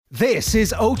This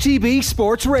is OTB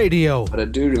Sports Radio. But I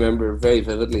do remember very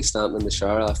vividly standing in the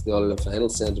shower after the All-Ireland final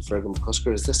saying to Fergus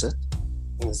McCusker, is this it?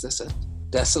 Is this it?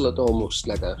 Desolate almost,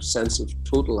 like a sense of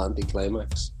total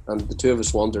anticlimax. And the two of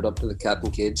us wandered up to the Cat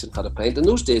and Cage and had a pint. In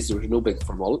those days there was no big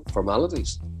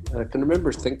formalities. And I can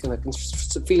remember thinking, I can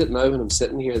feel it now when I'm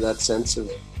sitting here, that sense of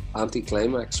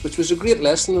anticlimax, which was a great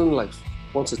lesson in life.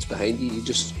 Once it's behind you,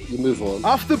 you move on.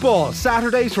 Off the Ball,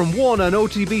 Saturdays from 1 on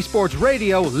OTB Sports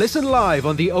Radio. Listen live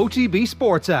on the OTB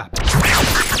Sports app.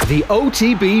 The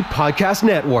OTB Podcast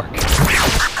Network.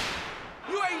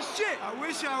 You ain't shit. I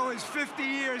wish I was 50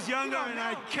 years younger and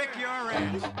I'd kick your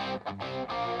ass.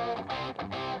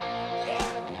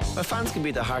 Well, fans can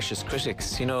be the harshest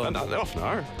critics, you know. And they often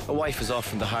are. A wife is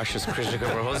often the harshest critic of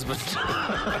her husband.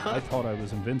 I thought I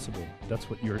was invincible. That's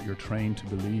what you're trained to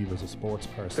believe as a sports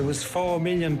person. There was 4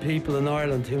 million people in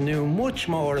Ireland who knew much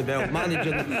more about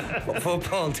managing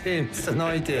football teams than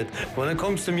I did. When it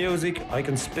comes to music, I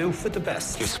can spoof with the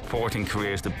best. Your sporting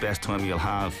career is the best time you'll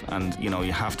have, and you know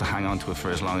you have to hang on to it for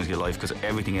as long as your life, because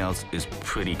everything else is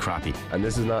pretty crappy. And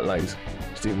this is not lies.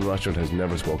 Stephen Rothschild has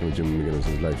never spoken to Jim McGuinness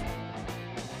in his life.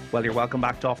 Well, you're welcome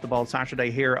back to Off the Ball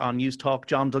Saturday here on News Talk.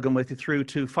 John Duggan with you through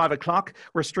to 5 o'clock.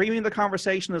 We're streaming the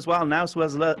conversation as well now, so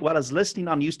as well as listening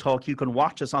on News Talk, you can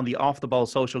watch us on the Off the Ball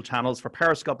social channels for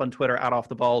Periscope on Twitter at Off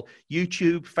the Ball,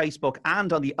 YouTube, Facebook,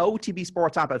 and on the OTB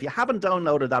Sports app. If you haven't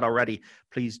downloaded that already,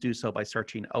 please do so by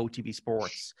searching OTB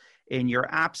Sports in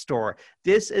your app store.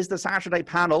 This is the Saturday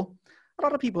panel. A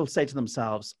lot of people say to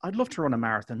themselves, I'd love to run a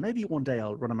marathon. Maybe one day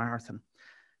I'll run a marathon.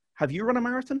 Have you run a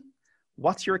marathon?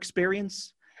 What's your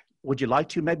experience? Would you like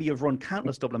to? Maybe you've run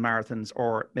countless Dublin marathons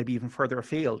or maybe even further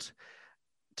afield.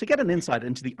 To get an insight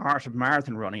into the art of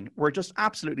marathon running, we're just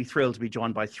absolutely thrilled to be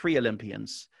joined by 3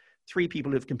 Olympians, 3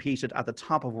 people who've competed at the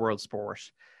top of world sport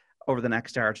over the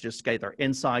next hour to just get their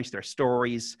insights, their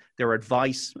stories, their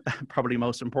advice, probably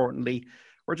most importantly.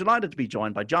 We're delighted to be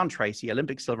joined by John Treacy,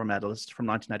 Olympic silver medalist from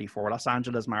 1984, Los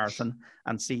Angeles Marathon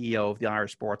and CEO of the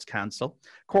Irish Sports Council.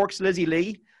 Cork's Lizzie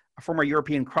Lee, a former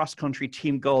European cross-country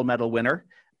team gold medal winner,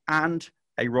 and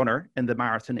a runner in the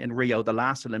marathon in Rio, the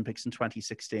last Olympics in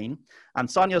 2016. And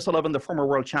Sonia O'Sullivan, the former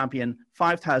world champion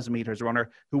 5,000 metres runner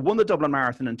who won the Dublin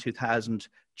Marathon in 2000,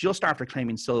 just after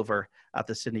claiming silver at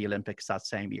the Sydney Olympics that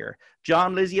same year.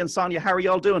 John, Lizzie and Sonia, how are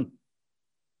you all doing?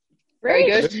 Very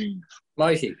good.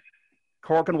 Mighty.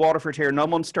 Cork and Waterford here. No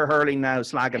Munster hurling now,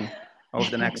 slagging over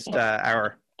the next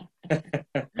hour.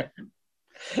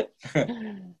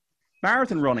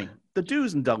 Marathon running, the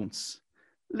do's and don'ts.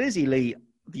 Lizzie Lee,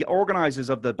 the organisers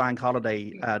of the bank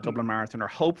holiday Dublin Marathon are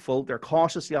hopeful. They're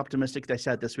cautiously optimistic. They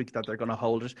said this week that they're going to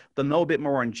hold it. They'll know a bit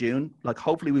more in June. Like,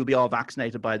 hopefully we'll be all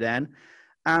vaccinated by then.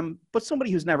 But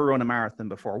somebody who's never run a marathon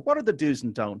before, what are the do's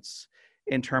and don'ts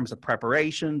in terms of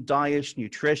preparation, diet,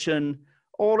 nutrition,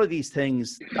 all of these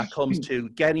things that comes to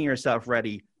getting yourself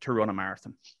ready to run a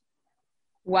marathon?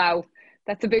 Wow,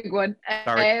 that's a big one.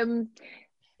 So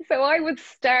I would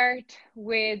start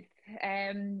with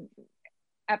a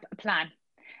plan.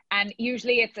 And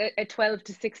usually it's a 12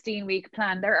 to 16 week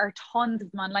plan. There are tons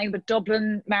of them online, but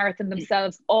Dublin Marathon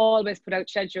themselves always put out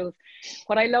schedules.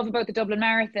 What I love about the Dublin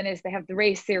Marathon is they have the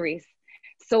race series.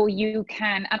 So you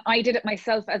can, and I did it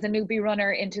myself as a newbie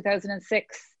runner in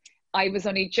 2006. I was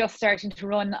only just starting to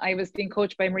run. I was being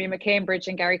coached by Maria McCambridge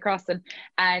and Gary Crossan.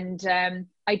 And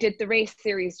I did the race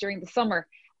series during the summer.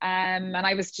 And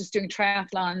I was just doing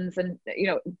triathlons and, you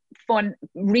know, fun,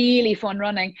 really fun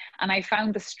running. And I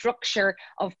found the structure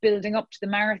of building up to the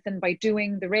marathon by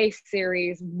doing the race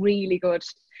series really good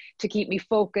to keep me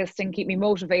focused and keep me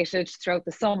motivated throughout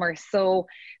the summer. So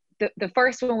the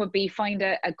first one would be find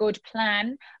a good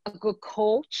plan, a good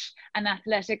coach, an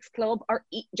athletics club, or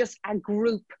just a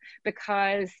group,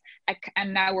 because,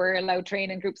 and now we're allowed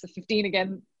training groups of 15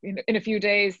 again in a few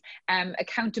days.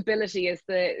 Accountability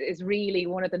is really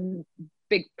one of the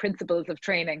big principles of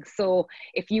training. So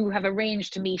if you have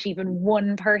arranged to meet even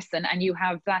one person and you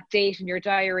have that date in your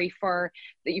diary for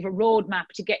that, you have a roadmap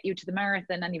to get you to the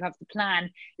marathon and you have the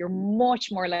plan, you're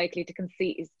much more likely to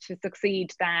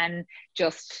succeed than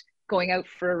just going out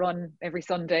for a run every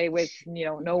Sunday with, you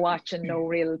know, no watch and no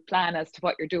real plan as to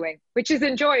what you're doing, which is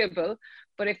enjoyable.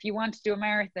 But if you want to do a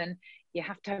marathon, you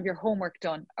have to have your homework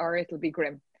done or it'll be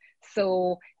grim.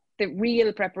 So the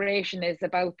real preparation is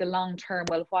about the long term.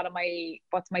 Well,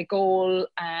 what's my goal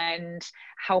and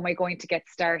how am I going to get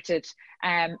started?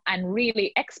 And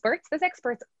really there's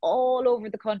experts all over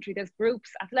the country. There's groups,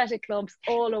 athletic clubs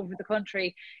all over the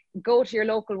country. Go to your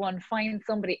local one, find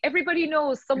somebody. Everybody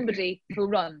knows somebody who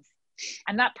runs.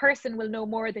 And that person will know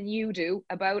more than you do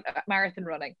about marathon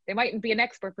running. They mightn't be an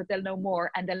expert, but they'll know more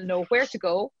and they'll know where to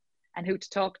go and who to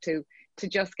talk to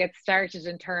just get started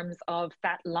in terms of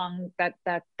that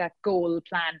goal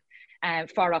plan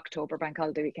for October bank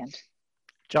holiday weekend.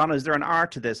 John, is there an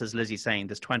art to this, as Lizzie's saying,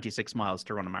 this 26 miles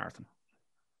to run a marathon?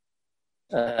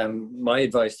 My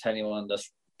advice to anyone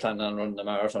that's planning on running a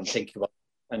marathon, think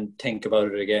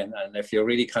about it again. And if you're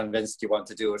really convinced you want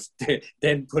to do it,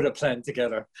 then put a plan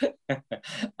together.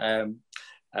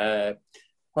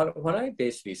 What I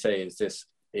basically say is this: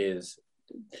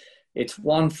 it's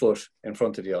 1 foot in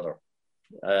front of the other.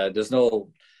 There's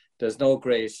no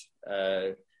great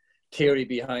theory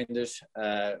behind it.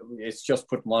 It's just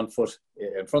putting 1 foot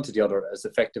in front of the other as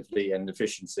effectively and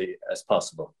efficiently as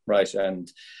possible, right?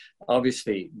 And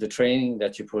obviously the training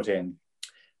that you put in,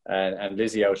 and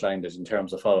Lizzie outlined it in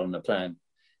terms of following the plan,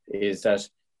 is that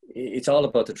it's all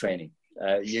about the training.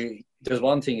 There's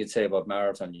one thing you'd say about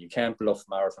marathon: you can't bluff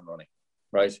marathon running,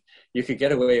 right? You could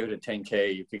get away with a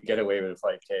 10K, you could get away with a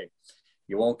 5K.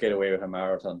 You won't get away with a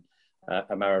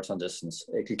marathon distance.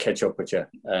 It could catch up with you,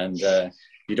 and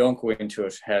you don't go into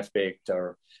it half-baked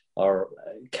or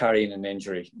carrying an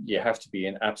injury. You have to be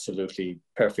in absolutely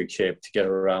perfect shape to get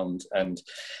around and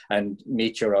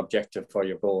meet your objective or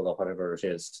your goal or whatever it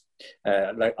is.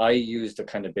 Like I used the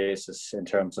kind of basis in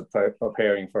terms of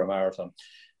preparing for a marathon,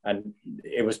 and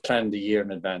it was planned a year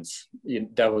in advance.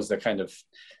 That was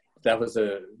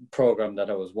a program that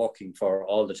I was working for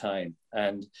all the time,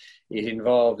 and it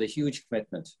involved a huge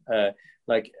commitment.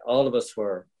 Like all of us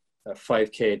were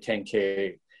 5K,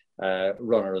 10K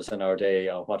runners in our day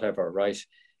or whatever, right?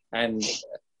 And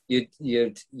if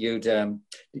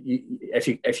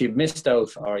you missed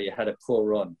out or you had a poor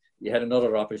run, you had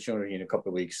another opportunity in a couple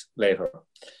of weeks later.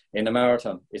 In a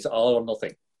marathon, it's all or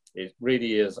nothing. It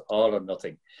really is all or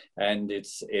nothing, and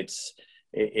it's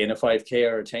in a 5K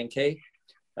or a 10K.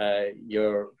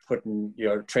 You're putting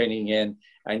your training in,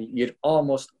 and you'd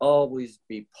almost always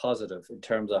be positive in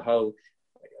terms of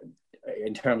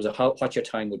what your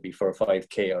time would be for a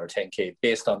 5K or a 10K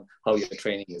based on how your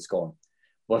training is going.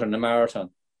 But in a marathon,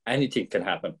 anything can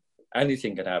happen.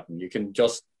 Anything can happen. You can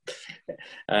just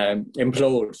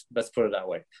implode, let's put it that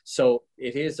way. So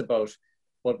it is about,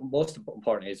 what most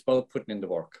important is about putting in the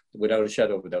work without a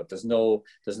shadow of a doubt. There's no,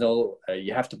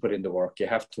 you have to put in the work. You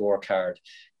have to work hard.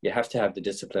 You have to have the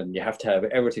discipline. You have to have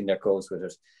everything that goes with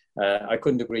it. I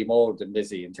couldn't agree more than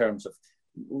Lizzie in terms of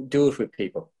do it with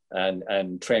people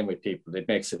and train with people. It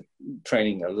makes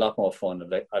training a lot more fun,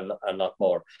 a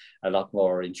lot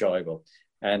more enjoyable.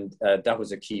 And that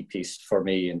was a key piece for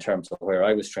me in terms of where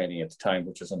I was training at the time,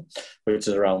 which is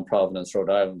around Providence, Rhode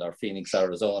Island, or Phoenix,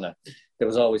 Arizona. There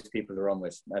was always people to run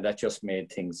with, and that just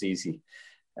made things easy.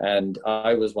 And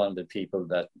I was one of the people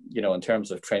that, in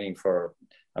terms of training for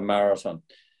a marathon,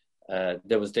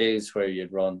 there was days where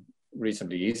you'd run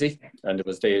reasonably easy, and there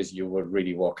was days you would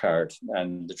really work hard,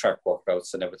 and the track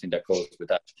workouts and everything that goes with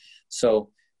that. So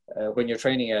when you're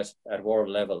training at world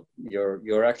level,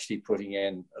 you're actually putting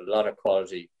in a lot of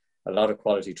quality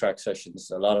track sessions,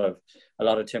 a lot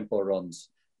of tempo runs.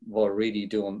 We're really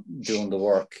doing the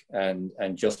work and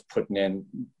just putting in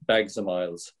bags of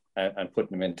miles and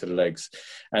putting them into the legs,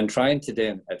 and trying to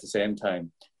then at the same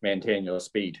time maintain your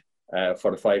speed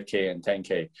for the 5K and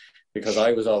 10K, because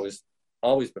I was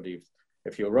always believed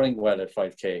if you're running well at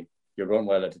 5K, you run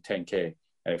well at the 10K.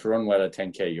 And if you run well at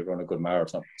 10K, you run a good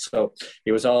marathon. So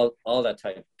it was all that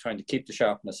type, trying to keep the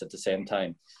sharpness at the same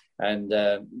time. And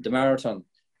the marathon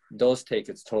does take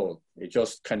its toll. It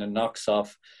just kind of knocks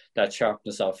off that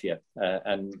sharpness off you.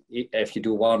 And if you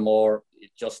do one more, it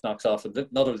just knocks off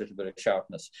another little bit of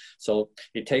sharpness. So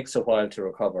it takes a while to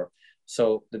recover.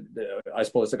 So I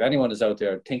suppose if anyone is out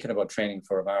there thinking about training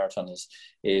for a marathon,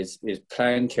 is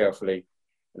plan carefully,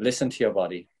 listen to your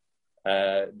body.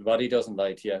 The body doesn't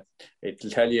lie to you.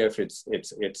 It'll tell you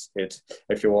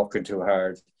if you're working too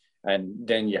hard, and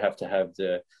then you have to have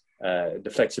the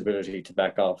flexibility to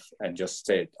back off and just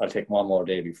say, I'll take one more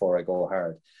day before I go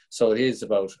hard. So it is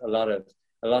about a lot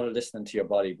of listening to your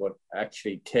body, but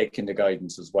actually taking the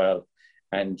guidance as well,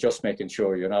 and just making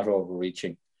sure you're not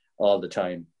overreaching all the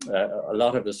time. A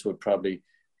lot of us would probably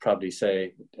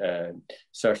say,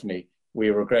 certainly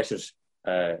we regretted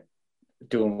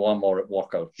doing one more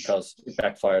workout because it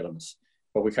backfired on us,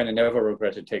 but we kind of never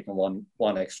regretted taking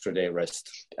one extra day rest.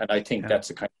 And I think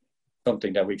that's a kind of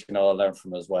something that we can all learn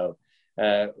from as well.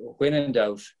 When in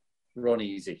doubt, run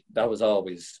easy. That was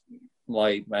always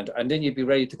my mentor, and then you'd be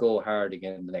ready to go hard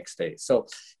again the next day. So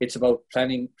it's about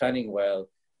planning well,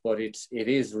 but it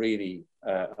is really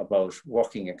about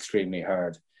working extremely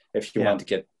hard if you want to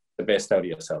get the best out of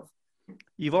yourself.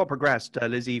 You've all progressed,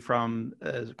 Lizzie, from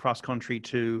cross country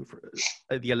to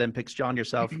the Olympics. John,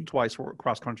 yourself, twice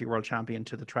cross country world champion,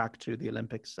 to the track, to the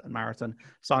Olympics and marathon.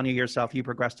 Sonia, yourself, you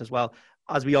progressed as well.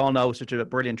 As we all know, such a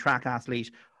brilliant track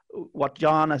athlete. What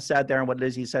John has said there and what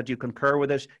Lizzie said, do you concur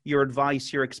with it? Your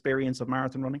advice, your experience of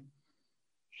marathon running?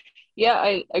 Yeah,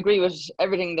 I agree with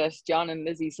everything that John and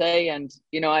Lizzie say. And,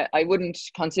 you know, I wouldn't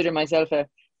consider myself a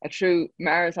true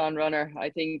marathon runner. I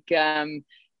think,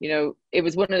 you know, it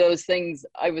was one of those things.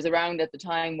 I was around at the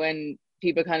time when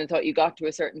people kind of thought you got to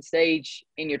a certain stage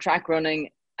in your track running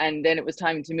and then it was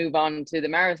time to move on to the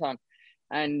marathon.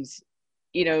 And,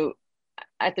 you know,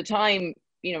 at the time,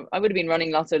 you know, I would have been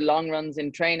running lots of long runs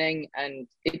in training and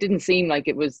it didn't seem like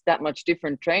it was that much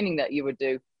different training that you would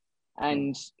do.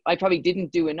 And I probably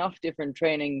didn't do enough different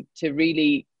training to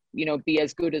really, you know, be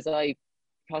as good as I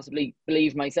possibly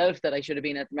believe myself that I should have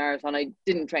been at the marathon. I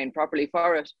didn't train properly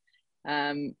for it.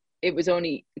 It was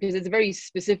only because it's a very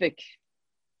specific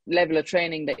level of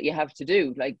training that you have to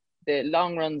do. Like the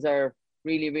long runs are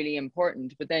really, really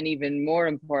important, but then even more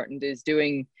important is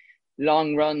doing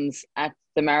long runs at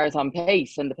the marathon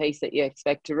pace and the pace that you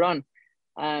expect to run.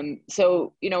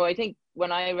 So, you know, I think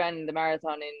when I ran the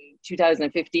marathon in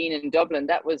 2015 in Dublin,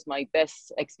 that was my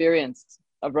best experience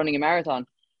of running a marathon.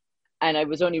 And I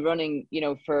was only running, you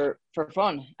know, for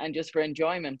fun and just for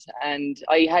enjoyment. And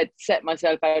I had set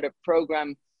myself out a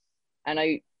program and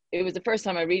it was the first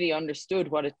time I really understood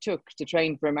what it took to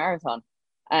train for a marathon.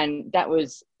 And that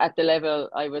was at the level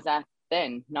I was at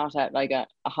then, not at like a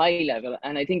high level.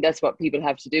 And I think that's what people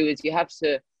have to do, is you have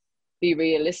to be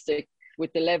realistic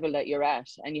with the level that you're at,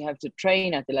 and you have to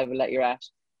train at the level that you're at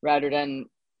rather than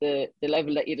the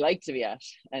level that you'd like to be at.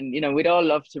 And, you know, we'd all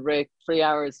love to break 3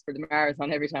 hours for the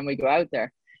marathon every time we go out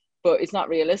there, but it's not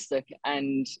realistic.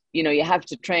 And, you know, you have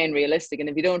to train realistic. And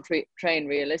if you don't train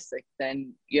realistic,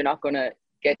 then you're not going to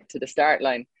get to the start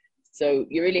line. So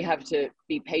you really have to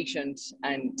be patient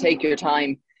and take your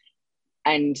time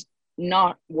and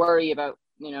not worry about,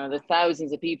 you know, the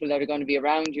thousands of people that are going to be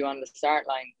around you on the start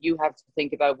line. You have to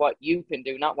think about what you can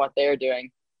do, not what they're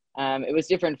doing. It was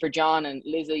different for John and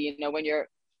Lizzie. You know, when you're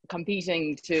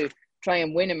competing to try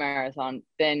and win a marathon,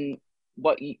 then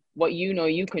what you know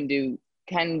you can do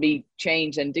can be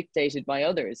changed and dictated by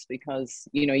others, because,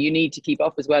 you know, you need to keep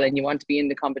up as well and you want to be in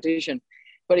the competition.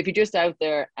 But if you're just out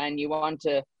there and you want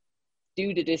to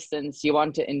do the distance, you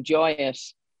want to enjoy it,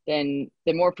 then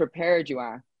the more prepared you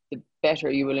are, the better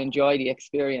you will enjoy the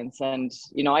experience. And,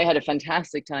 you know, I had a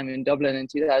fantastic time in Dublin in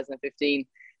 2015,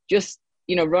 just,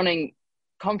 you know, running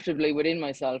comfortably within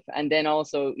myself, and then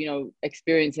also, you know,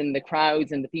 experiencing the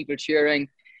crowds and the people cheering.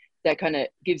 That kind of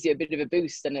gives you a bit of a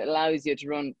boost and it allows you to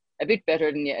run a bit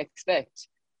better than you expect.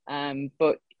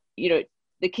 But, you know,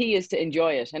 the key is to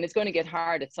enjoy it, and it's going to get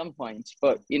hard at some point,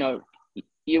 but, you know,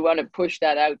 you want to push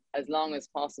that out as long as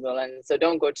possible. And so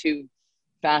don't go too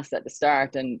fast at the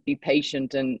start, and be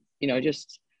patient, and, you know,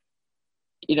 just,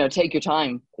 you know, take your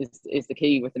time is the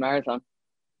key with the marathon.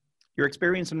 Your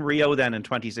experience in Rio then in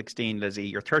 2016, Lizzie,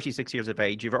 you're 36 years of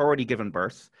age. You've already given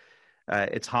birth.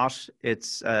 It's hot.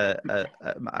 It's a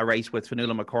race with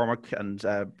Fionnuala McCormick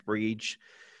and Breach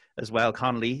as well.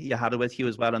 Connolly, you had it with you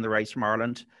as well in the race from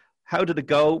Ireland. How did it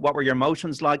go? What were your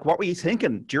emotions like? What were you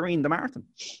thinking during the marathon?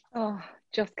 Oh,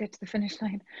 just get to the finish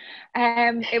line.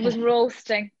 It was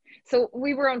roasting. So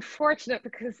we were unfortunate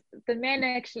because the men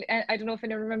actually, I don't know if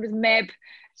anyone remembers,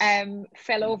 Meb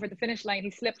fell over the finish line.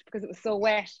 He slipped because it was so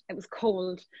wet. It was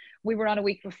cold. We were on a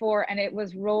week before and it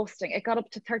was roasting. It got up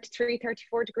to 33,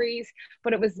 34 degrees,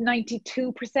 but it was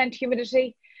 92%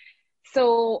 humidity.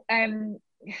 So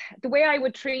the way I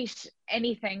would treat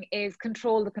anything is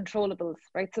control the controllables,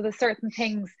 right? So there's certain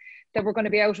things that were going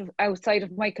to be outside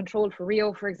of my control for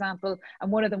Rio, for example, and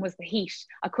one of them was the heat.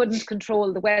 I couldn't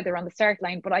control the weather on the start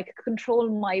line, but I could control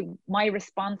my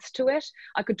response to it.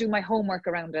 I could do my homework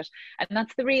around it. And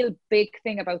that's the real big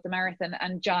thing about the marathon.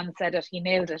 And John said it, he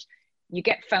nailed it. You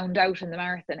get found out in the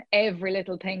marathon. Every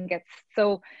little thing gets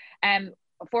so...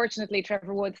 Fortunately,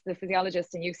 Trevor Woods, the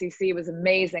physiologist in UCC, was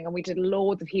amazing, and we did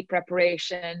loads of heat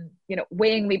preparation, you know,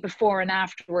 weighing me before and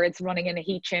afterwards, running in a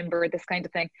heat chamber, this kind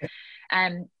of thing.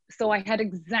 So I had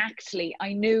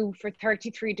I knew for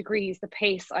 33 degrees the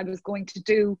pace I was going to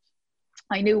do.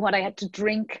 I knew what I had to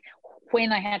drink,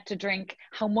 when I had to drink,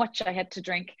 how much I had to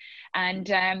drink. And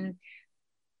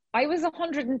I was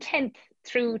 110th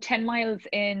through 10 miles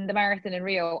in the marathon in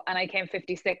Rio, and I came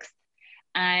 56th.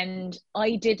 And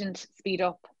I didn't speed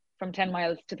up from 10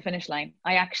 miles to the finish line.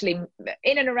 I actually,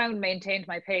 in and around, maintained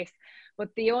my pace.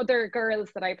 But the other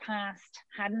girls that I passed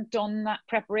hadn't done that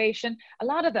preparation. A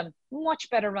lot of them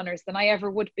much better runners than I ever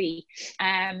would be.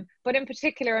 But in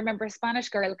particular, I remember a Spanish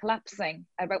girl collapsing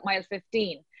about mile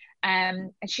 15. And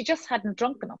she just hadn't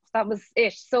drunk enough. That was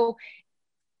it. So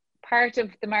part of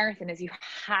the marathon is you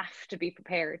have to be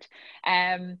prepared.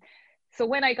 So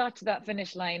when I got to that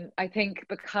finish line, I think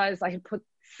because I had put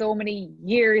so many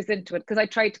years into it, because I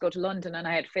tried to go to London and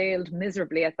I had failed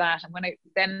miserably at that. And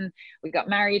then we got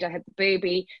married, I had the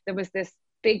baby, there was this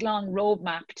big long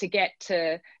roadmap to get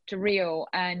to Rio.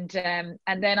 And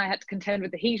then I had to contend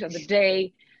with the heat on the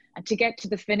day, and to get to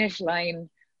the finish line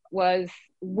was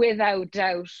without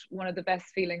doubt one of the best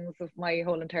feelings of my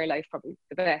whole entire life, probably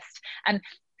the best. And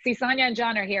see, Sonia and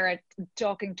John are here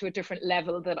talking to a different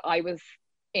level that I was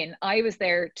in. I was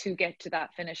there to get to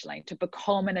that finish line, to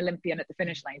become an Olympian at the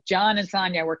finish line. John and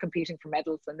Sonia were competing for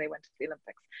medals when they went to the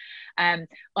Olympics. I'm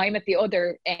at the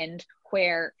other end,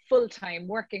 where full-time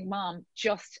working mom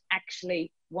just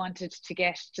actually wanted to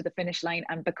get to the finish line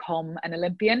and become an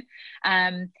Olympian.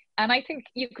 And I think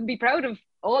you can be proud of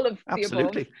all of the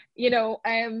above, you know.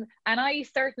 And I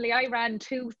ran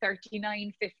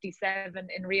 2:39.57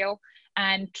 in Rio,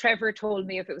 and Trevor told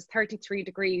me if it was 33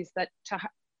 degrees that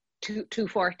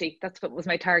 2:40, that's what was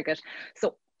my target.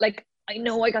 So like, I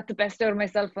know I got the best out of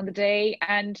myself on the day.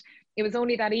 And it was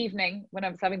only that evening when I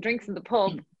was having drinks in the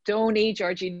pub, Donny,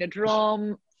 Georgina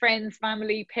Drum, friends,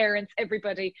 family, parents,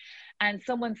 everybody, and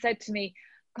someone said to me,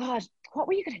 God, what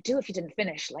were you going to do if you didn't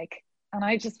finish? Like, and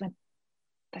I just went,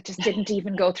 that just didn't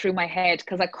even go through my head,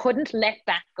 because I couldn't let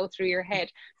that go through your head.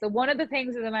 So one of the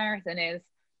things of the marathon is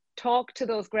talk to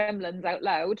those gremlins out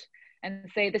loud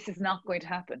and say, this is not going to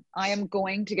happen. I am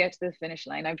going to get to the finish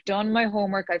line. I've done my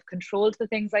homework. I've controlled the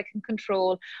things I can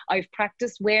control. I've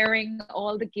practiced wearing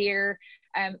all the gear.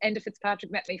 Enda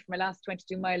Fitzpatrick met me for my last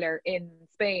 22 miler in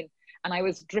Spain, and I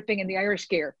was dripping in the Irish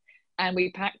gear. And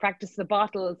we practiced the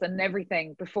bottles and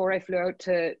everything before I flew out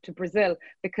to Brazil,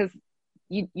 because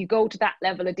you go to that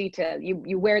level of detail.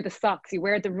 You wear the socks, you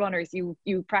wear the runners, you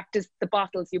practice the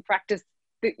bottles, you practice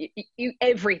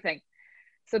everything,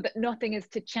 so that nothing is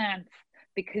to chance,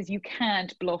 because you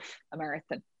can't bluff a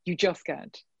marathon. You just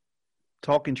can't.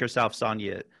 Talking to yourself,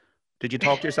 Sonia, did you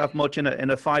talk to yourself much in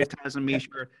a 5,000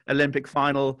 metre Olympic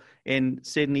final in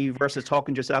Sydney versus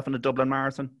talking to yourself in a Dublin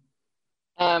marathon?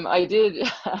 I did.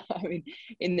 I mean,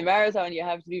 in the marathon, you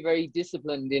have to be very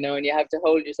disciplined, you know, and you have to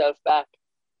hold yourself back.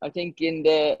 I think in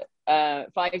the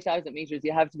 5,000 meters,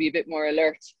 you have to be a bit more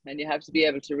alert, and you have to be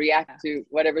able to react to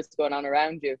whatever's going on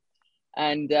around you.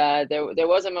 And there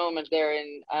was a moment there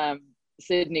in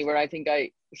Sydney where I think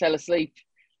I fell asleep,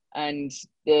 and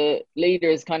the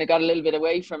leaders kind of got a little bit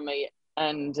away from me,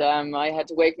 and I had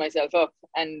to wake myself up.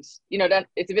 And you know, that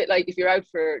it's a bit like if you're out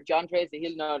for John Treacy,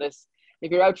 he'll know this.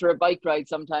 If you're out for a bike ride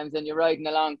sometimes and you're riding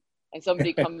along and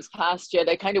somebody comes past you,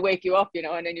 they kind of wake you up, you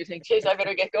know, and then you think, geez, I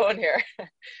better get going here.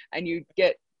 And you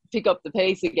pick up the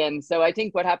pace again. So I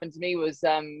think what happened to me was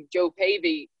Jo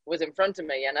Pavey was in front of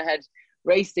me, and I had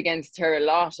raced against her a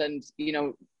lot, and, you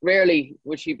know, rarely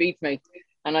would she beat me.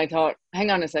 And I thought,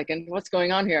 hang on a second, what's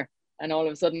going on here? And all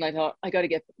of a sudden I thought, I got to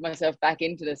get myself back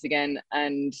into this again.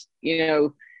 And, you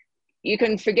know, you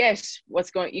can forget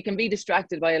you can be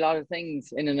distracted by a lot of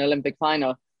things in an Olympic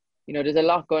final. You know, there's a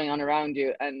lot going on around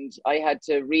you, and I had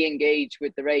to re-engage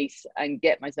with the race and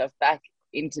get myself back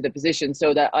into the position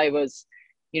so that I was,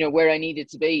 you know, where I needed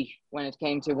to be when it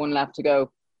came to one lap to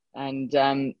go. And,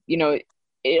 you know,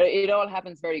 it all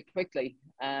happens very quickly.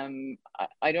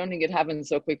 I don't think it happens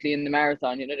so quickly in the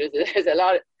marathon. You know, there's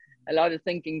a lot of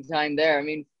thinking time there. I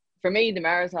mean, for me, the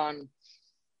marathon,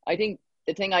 I think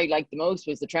the thing I liked the most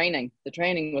was the training. The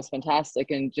training was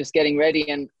fantastic, and just getting ready.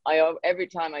 And every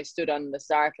time I stood on the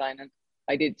start line, and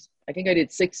I think I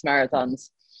did 6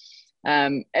 marathons.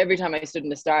 Every time I stood in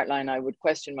the start line, I would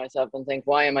question myself and think,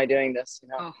 why am I doing this? You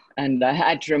know, and I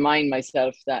had to remind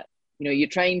myself that, you know, you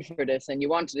trained for this and you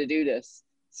wanted to do this.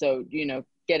 So, you know,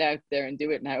 get out there and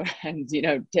do it now, and, you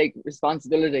know, take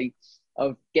responsibility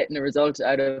of getting a result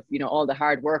out of, you know, all the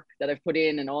hard work that I've put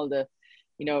in, and all the,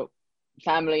 you know,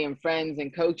 family and friends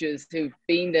and coaches who've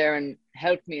been there and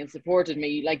helped me and supported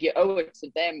me. Like, you owe it to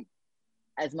them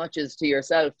as much as to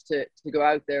yourself to go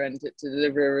out there and to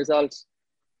deliver a result.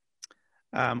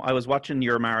 I was watching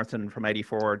your marathon from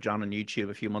 '84, John, on YouTube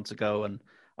a few months ago, and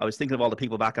I was thinking of all the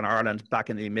people back in Ireland back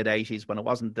in the mid-'80s when it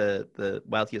wasn't the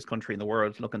wealthiest country in the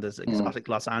world, looking at this exotic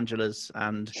Los Angeles.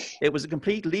 And it was a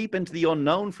complete leap into the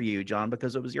unknown for you, John,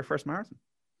 because it was your first marathon.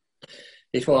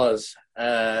 It was.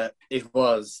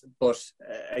 But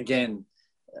again,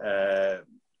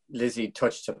 Lizzie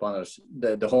touched upon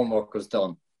it. The homework was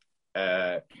done.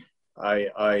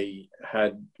 I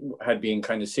had been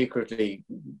kind of secretly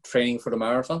training for the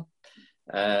marathon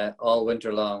all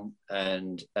winter long,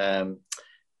 and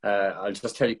I'll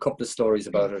just tell you a couple of stories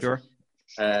about it. Sure.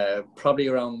 Probably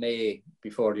around May,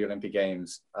 before the Olympic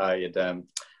Games, I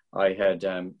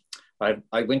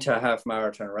went to a half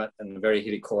marathon, ran in a very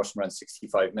hilly course, and ran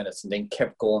 65 minutes, and then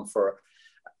kept going for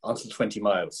until 20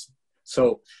 miles.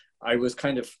 So I was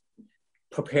kind of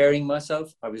preparing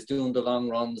myself. I was doing the long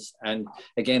runs, and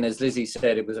again, as Lizzie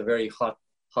said, it was a very hot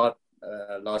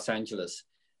Los Angeles.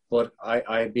 But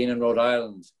I had been in Rhode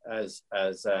Island as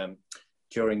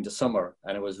during the summer,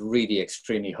 and it was really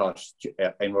extremely hot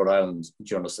in Rhode Island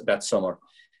during that summer.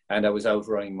 And I was out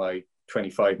running my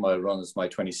 25-mile runs, my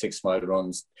 26-mile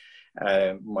runs,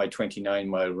 my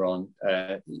 29-mile run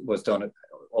was done at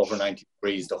over 90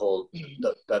 degrees the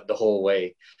whole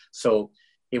way. So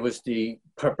it was the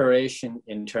preparation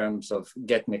in terms of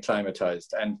getting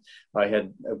acclimatized. And I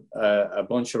had a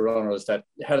bunch of runners that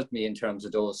helped me in terms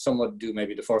of those. Some would do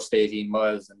maybe the first 18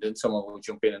 miles, and then someone would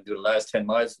jump in and do the last 10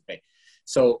 miles with me.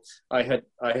 So I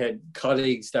had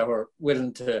colleagues that were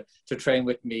willing to train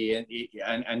with me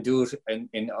and do it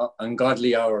in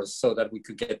ungodly hours so that we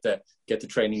could get the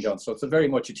training done. So it's very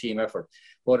much a team effort,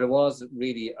 but it was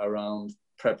really around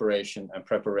preparation.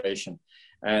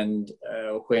 And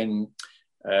when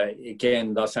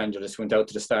again Los Angeles went out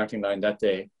to the starting line that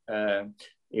day,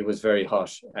 it was very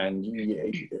hot, and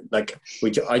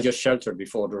I just sheltered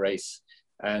before the race,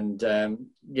 and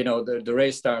the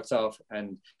race starts off,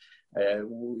 and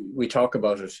we talk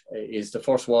about it, is the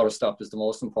first water stop is the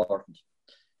most important,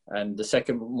 and the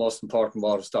second most important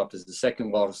water stop is the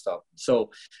second water stop. So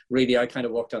really I kind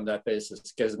of worked on that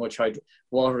basis, get as much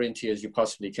water into you as you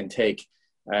possibly can take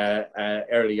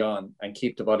early on, and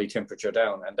keep the body temperature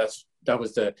down. And that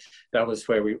was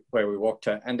where we worked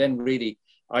at. And then really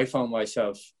I found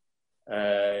myself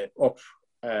up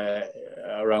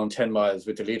around 10 miles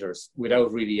with the leaders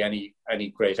without really any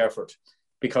great effort,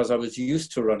 because I was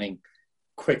used to running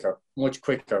much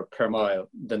quicker per mile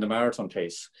than the marathon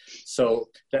pace. So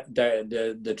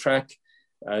the track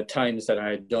times that I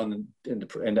had done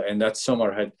in that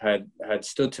summer had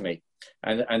stood to me.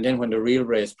 And then when the real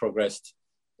race progressed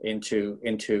into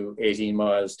 18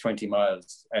 miles, 20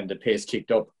 miles, and the pace picked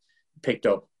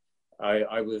up,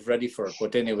 I was ready for it.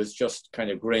 But then it was just kind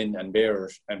of grin and bear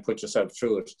it and put yourself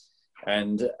through it.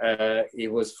 And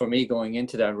it was, for me, going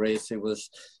into that race, it was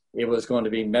going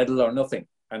to be medal or nothing.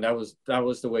 And that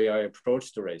was the way I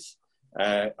approached the race.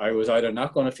 I was either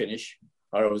not going to finish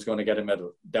or I was going to get a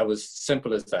medal. That was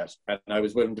simple as that. And I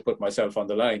was willing to put myself on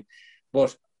the line.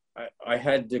 But I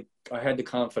had the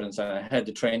confidence, and I had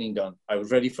the training done. I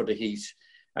was ready for the heat,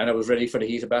 and I was ready for the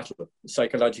heat of battle.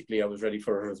 Psychologically, I was ready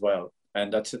for it as well.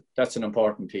 And that's an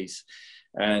important piece.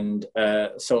 And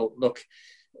so look,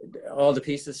 all the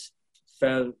pieces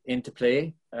fell into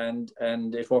play, and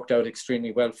it worked out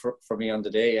extremely well for me on the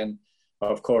day. And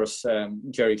of course,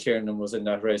 Jerry Kiernan was in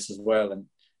that race as well, and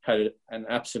had an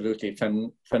absolutely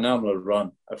phenomenal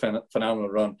run.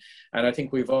 And I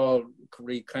think we've all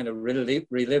kind of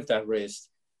relived that race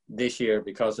this year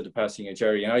because of the passing of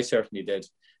Jerry, and I certainly did.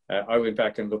 I went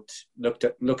back and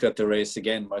looked at the race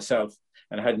again myself,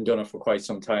 and I hadn't done it for quite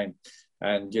some time.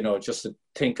 And, just to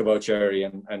think about Jerry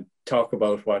and talk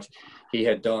about what he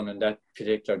had done on that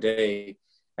particular day,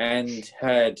 and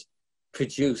had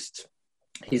produced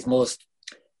his most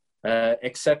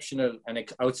exceptional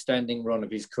and outstanding run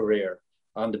of his career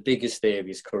on the biggest day of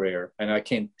his career. And I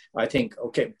think,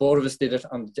 okay, both of us did it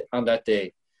on that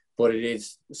day, but it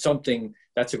is something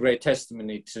that's a great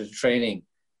testimony to the training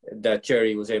that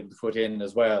Jerry was able to put in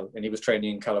as well. And he was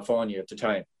training in California at the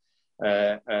time,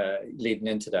 leading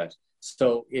into that.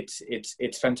 So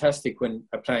it's fantastic when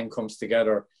a plan comes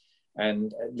together.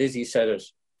 And Lizzie said it,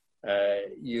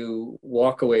 you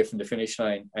walk away from the finish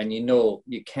line and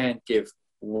you can't give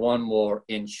one more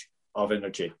inch of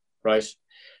energy, right?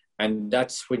 And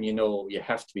that's when you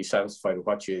have to be satisfied with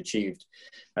what you achieved.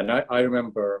 And I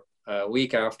remember a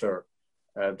week after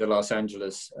the Los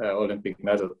Angeles Olympic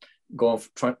medal,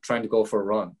 trying to go for a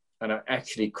run, and I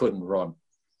actually couldn't run.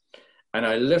 And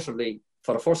I literally,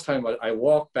 for the first time, I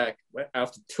walked back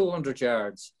after 200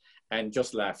 yards and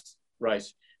just laughed, right?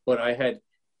 But I had,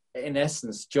 in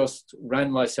essence, just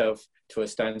ran myself to a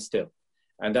standstill.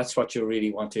 And that's what you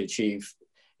really want to achieve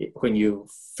when you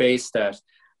face that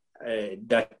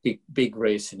big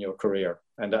race in your career.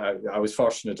 And I was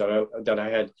fortunate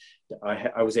that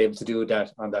I was able to do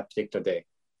that on that particular day.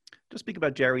 Just speak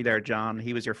about Jerry there, John.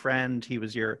 He was your friend. He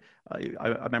was your, I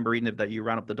remember reading that you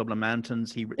ran up the Dublin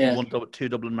Mountains. He won 2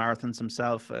 Dublin marathons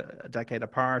himself, a decade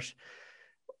apart.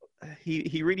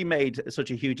 he really made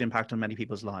such a huge impact on many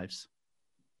people's lives.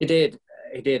 He did,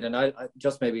 and I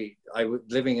was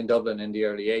living in Dublin in the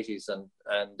early '80s,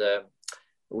 and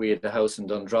we had a house in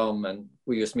Dundrum, and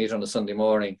we used to meet on a Sunday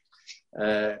morning,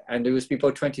 and there was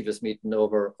about 20 of us meeting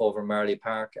over Marley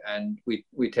Park, and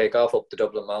we take off up the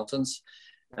Dublin mountains,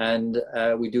 and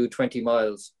we do 20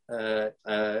 miles.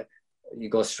 You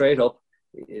go straight up.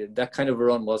 That kind of a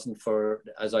run wasn't for,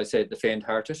 as I said, the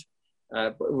faint-hearted.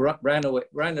 But ran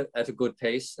at a good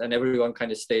pace, and everyone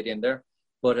kind of stayed in there.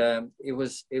 But it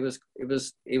was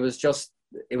just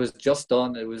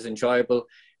done. It was enjoyable.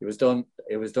 It was done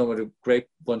with a great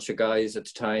bunch of guys at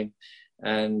the time,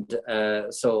 and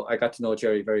so I got to know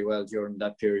Jerry very well during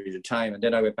that period of time. And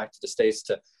then I went back to the States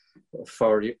to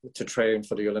train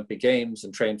for the Olympic Games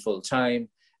and train full time.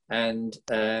 And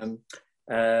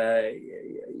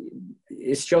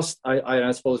it's just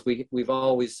I suppose we've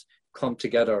always come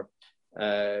together.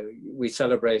 We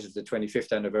celebrated the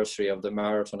 25th anniversary of the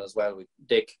marathon as well with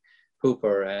Dick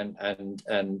Hooper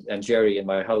and Jerry in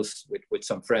my house with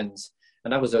some friends,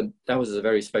 and that was a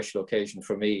very special occasion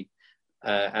for me,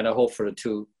 and I hope for the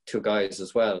two guys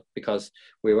as well, because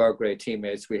we were great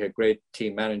teammates. We had great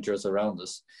team managers around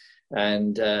us,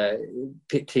 and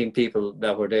team people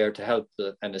that were there to help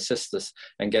and assist us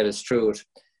and get us through it.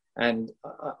 And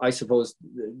I suppose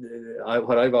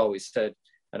what I've always said,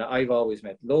 and I've always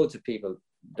met loads of people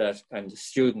and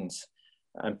students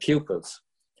and pupils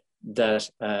that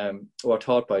were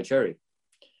taught by Jerry.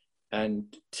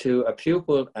 And to a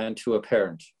pupil and to a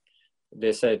parent,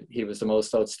 they said he was the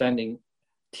most outstanding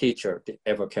teacher they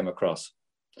ever came across.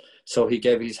 So he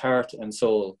gave his heart and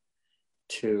soul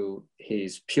to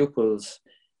his pupils,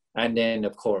 and then,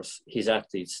 of course, his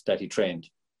athletes that he trained.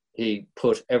 He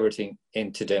put everything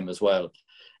into them as well,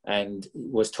 and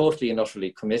was totally and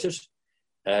utterly committed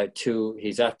to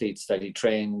his athletes that he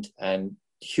trained, and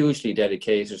hugely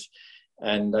dedicated.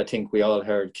 And I think we all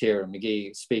heard Ciara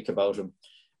McGee speak about him,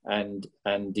 and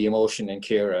the emotion in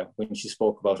Ciara when she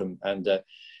spoke about him, and the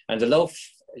love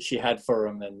she had for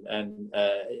him, and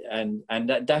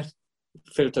that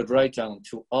filtered right down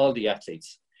to all the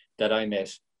athletes that I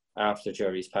met after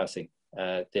Jerry's passing.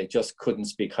 They just couldn't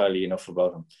speak highly enough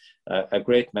about him. A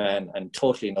great man and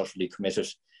totally and utterly committed.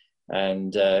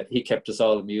 And he kept us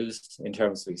all amused in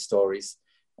terms of his stories.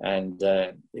 And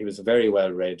he was very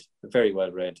well read,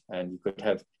 and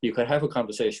you could have a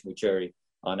conversation with Jerry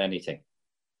on anything.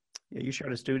 Yeah, you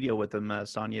shared a studio with him,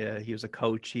 Sonia. He was a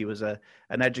coach, he was an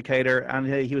educator, and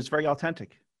he was very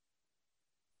authentic.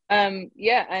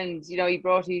 Yeah, and he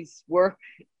brought his work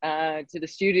to the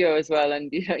studio as well,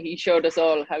 and he showed us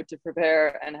all how to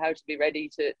prepare and how to be ready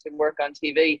to work on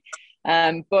TV.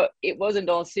 But it wasn't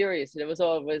all serious. It was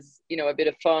always a bit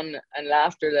of fun and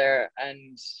laughter there,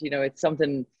 and it's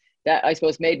something that I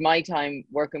suppose made my time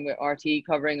working with RT,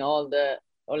 covering all the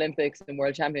Olympics and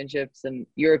World Championships and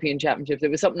European Championships. It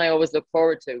was something I always looked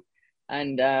forward to,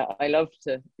 and I loved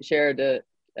to share the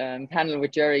panel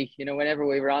with Jerry. Whenever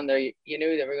we were on there, you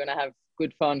knew that we were going to have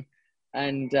good fun,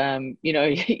 and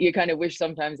you kind of wish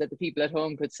sometimes that the people at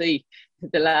home could see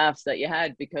the laughs that you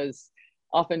had, because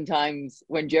oftentimes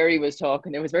when Jerry was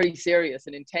talking, it was very serious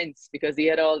and intense because he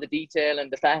had all the detail and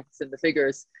the facts and the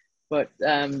figures, but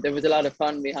there was a lot of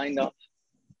fun behind that.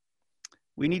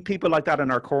 We need people like that in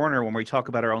our corner when we talk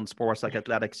about our own sports like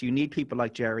athletics. You need people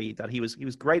like Jerry. That he was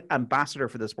great ambassador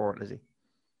for the sport, Lizzie.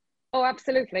 Oh,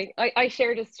 absolutely. I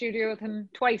shared a studio with him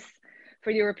twice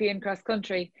for European cross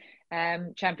country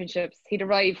championships. He'd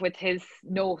arrive with his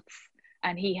notes,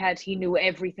 and he knew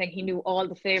everything. He knew all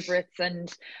the favorites,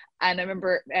 and I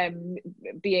remember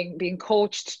being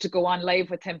coached to go on live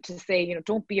with him to say,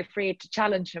 don't be afraid to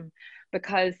challenge him,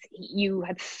 because you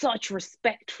had such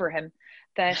respect for him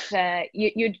that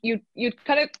you'd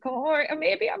kind of go, oh,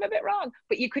 maybe I'm a bit wrong,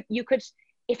 but you could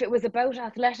if it was about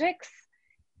athletics,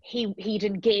 he'd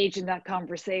engage in that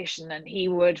conversation, and he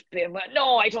would be, well,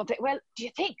 no, I don't think, well, do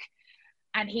you think?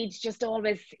 And he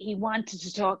wanted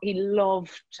to talk. He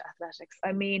loved athletics.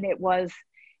 I mean, it was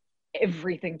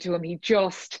everything to him. He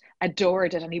just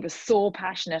adored it, and he was so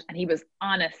passionate, and he was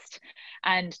honest.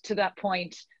 And to that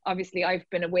point, obviously, I've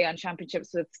been away on championships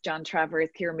with John Travers,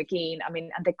 Ciara McGee. I mean,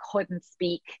 and they couldn't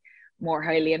speak more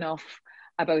highly enough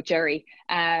about Jerry,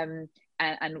 and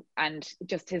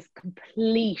just his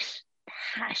complete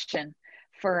passion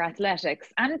for athletics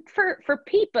and for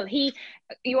people.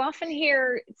 You often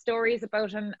hear stories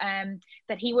about him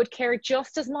that he would care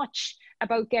just as much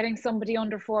about getting somebody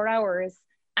under 4 hours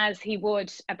as he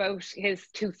would about his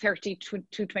 2:30,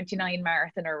 2:29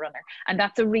 marathoner runner. And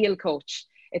that's a real coach.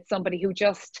 It's somebody who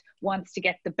just wants to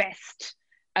get the best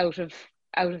out of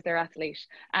out of their athlete.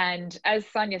 And as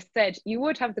Sonia said, you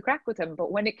would have the crack with him,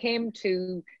 but when it came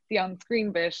to the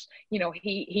on-screen bit, you know,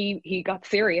 he got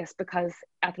serious because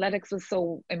athletics was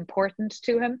so important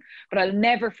to him. But I'll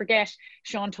never forget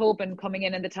Sean Tobin coming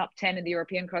in the top 10 in the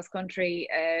European cross country,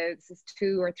 this is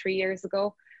 2 or 3 years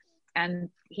ago. And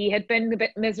he had been a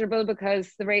bit miserable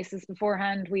because the races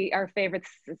beforehand, our favourite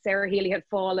Sarah Healy had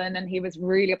fallen, and he was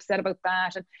really upset about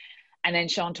that. And then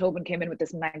Sean Tobin came in with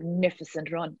this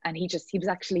magnificent run, and he was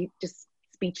actually just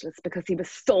speechless because he was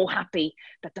so happy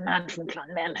that the man from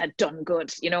Clonmel had done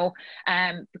good, you know,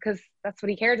 because that's what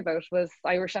he cared about, was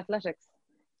Irish athletics.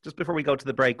 Just before we go to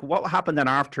the break, what happened then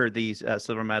after the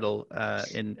silver medal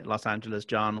in Los Angeles,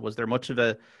 John? Was there much of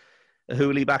a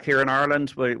hoolie back here in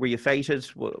Ireland? Were you fated?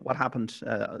 What happened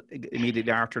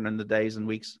immediately after and in the days and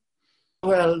weeks?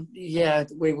 Well, yeah,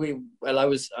 I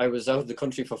was out of the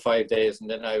country for 5 days, and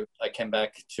then I came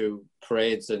back to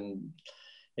parades in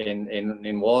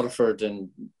Waterford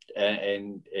and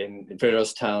in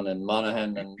Virostown and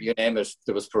Monaghan, and you name it,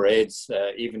 there was parades.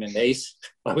 Even in Ace,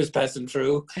 I was passing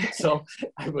through, so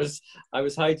I was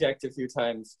hijacked a few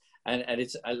times, and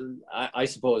it's I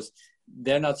suppose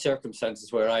they're not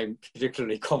circumstances where I'm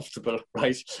particularly comfortable,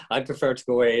 right? I'd prefer to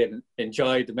go away and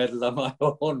enjoy the medal on my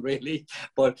own, really.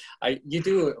 But you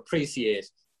do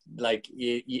appreciate, like,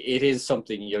 it is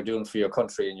something you're doing for your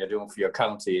country, and you're doing for your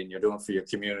county, and you're doing for your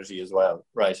community as well,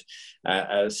 right?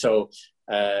 And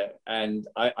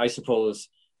I suppose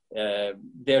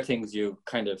they're things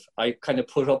I kind of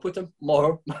put up with them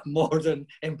more than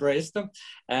embrace them,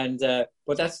 and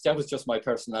but that was just my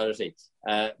personality.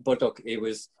 But look, it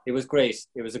was great.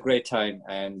 It was a great time,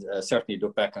 and certainly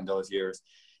look back on those years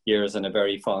in a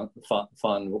very fond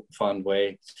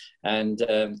way. And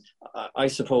I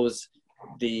suppose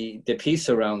the piece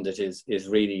around it is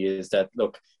that,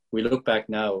 look, we look back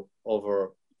now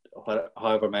over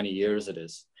however many years it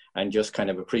is, and just kind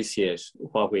of appreciate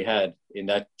what we had in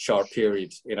that short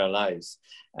period in our lives.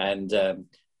 And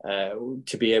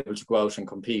to be able to go out and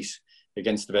compete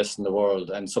against the best in the world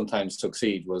and sometimes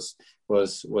succeed was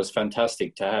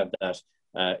fantastic to have that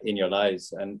in your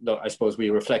lives. And look, I suppose we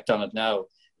reflect on it now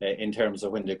in terms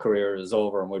of when the career is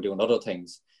over and we're doing other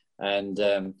things. And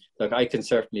look, I can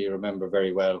certainly remember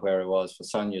very well where I was for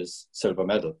Sonia's silver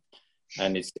medal,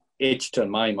 and it's etched in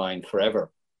my mind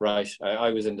forever. Right,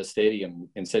 I was in the stadium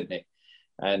in Sydney,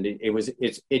 and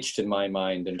it's etched in my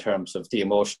mind in terms of the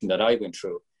emotion that I went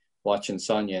through watching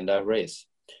Sonia in that race.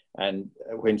 And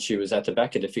when she was at the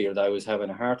back of the field, I was having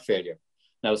a heart failure.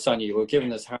 Now, Sonia, you were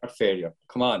given us heart failure.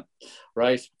 Come on,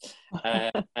 right?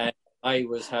 And I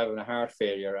was having a heart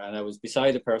failure, and I was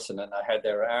beside a person, and I had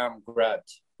their arm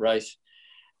grabbed, right?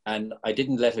 And I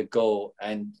didn't let it go.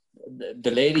 And the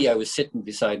lady I was sitting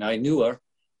beside, and I knew her.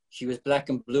 She was black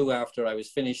and blue after I was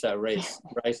finished that race,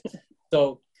 right?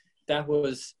 So that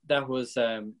was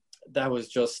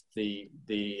just the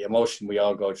emotion we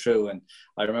all go through. And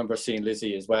I remember seeing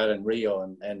Lizzie as well in Rio,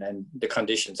 and the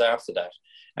conditions after that.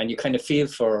 And you kind of feel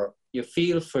for your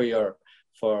fellow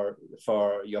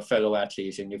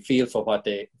athletes, and you feel for what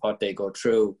they go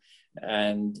through.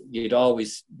 And you'd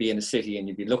always be in a city, and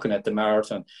you'd be looking at the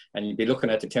marathon, and you'd be looking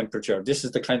at the temperature. This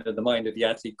is the kind of the mind of the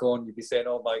athlete going. You'd be saying,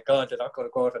 "Oh my God, they're not going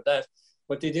to go out of that,"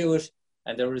 but they do it,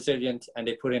 and they're resilient, and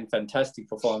they put in fantastic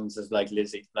performances like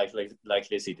Lizzie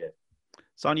did.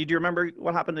 Sonia, do you remember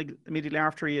what happened immediately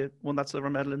after you won that silver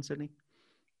medal in Sydney?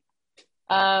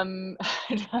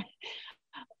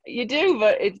 You do,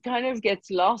 but it kind of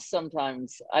gets lost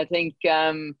sometimes. I think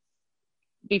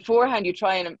beforehand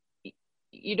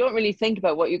you don't really think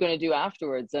about what you're going to do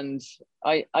afterwards. And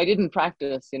I didn't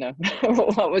practice, you know,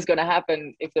 what was going to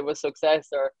happen if there was success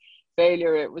or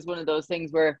failure. It was one of those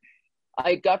things where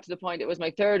I got to the point, it was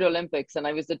my third Olympics, and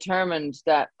I was determined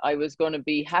that I was going to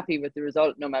be happy with the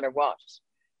result no matter what.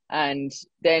 And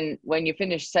then when you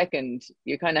finish second,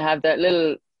 you kind of have that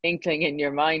little inkling in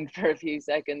your mind for a few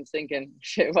seconds thinking,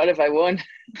 shit, what if I won?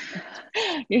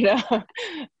 You know,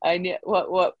 and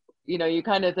what, you know, you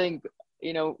kind of think,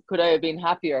 you know, could I have been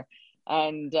happier?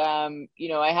 And, you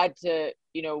know, I had to,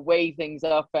 you know, weigh things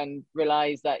up and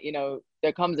realize that, you know,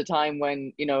 there comes a time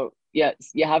when, you know,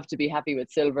 yes, you have to be happy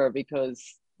with silver, because,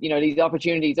 you know, these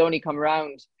opportunities only come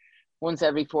around once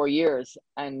every 4 years.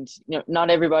 And, you know, not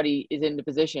everybody is in the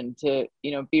position to,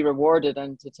 you know, be rewarded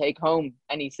and to take home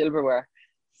any silverware.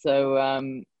 So,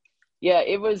 yeah,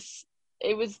 it was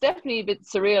definitely a bit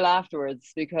surreal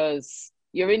afterwards, because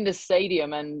you're in the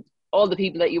stadium and all the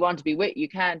people that you want to be with, you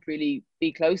can't really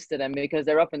be close to them because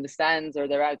they're up in the stands or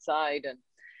they're outside. And,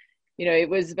 you know, it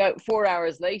was about 4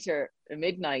 hours later, at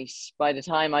midnight, by the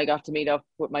time I got to meet up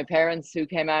with my parents, who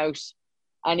came out,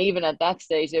 And even at that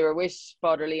stage, they were with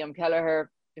Father Liam Kelleher,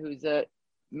 who's a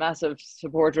massive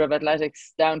supporter of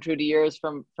athletics down through the years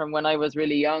from when I was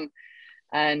really young.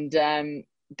 And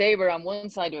they were on one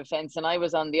side of a fence and I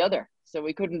was on the other. So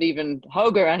we couldn't even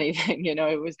hug or anything, you know.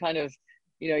 It was kind of,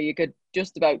 you know, you could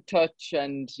just about touch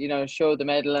and, you know, show the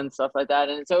medal and stuff like that.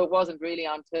 And so it wasn't really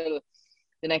until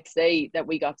the next day that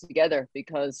we got together,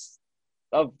 because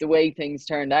of the way things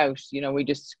turned out. You know, we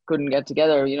just couldn't get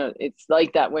together. You know, it's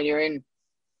like that when you're in,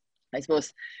 I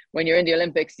suppose, when you're in the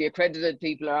Olympics, the accredited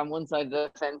people are on one side of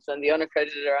the fence and the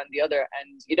unaccredited are on the other.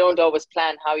 And you don't always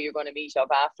plan how you're going to meet up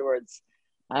afterwards.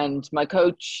 And my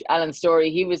coach, Alan Story,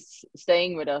 he was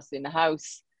staying with us in the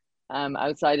house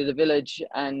outside of the village.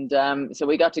 And so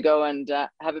we got to go and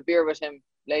have a beer with him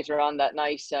later on that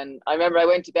night. And I remember I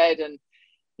went to bed and,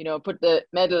 you know, put the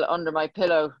medal under my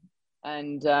pillow.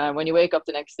 And when you wake up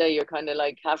the next day, you're kind of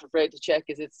like half afraid to check,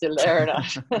 is it still there or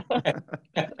not?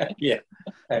 Yeah.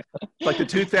 Like the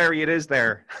tooth fairy, it is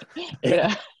there.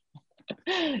 Yeah.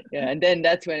 Yeah, and then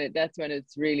that's when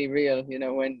it's really real, you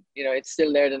know, when, you know, it's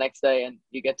still there the next day and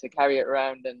you get to carry it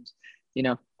around and, you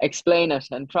know, explain it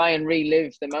and try and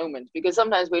relive the moment. Because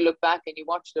sometimes we look back and you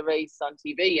watch the race on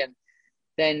TV and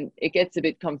then it gets a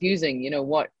bit confusing, you know,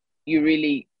 what you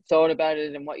really thought about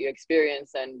it and what you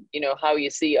experienced and, you know, how you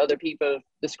see other people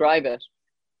describe it.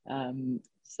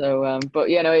 But,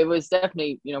 you know, it was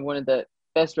definitely, you know, one of the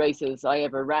best races I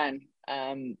ever ran.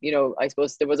 You know, I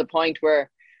suppose there was a point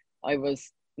where I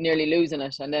was nearly losing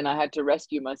it, and then I had to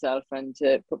rescue myself and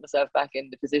to put myself back in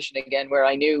the position again where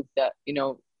I knew that, you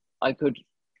know, I could,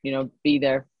 you know, be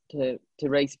there to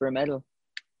race for a medal.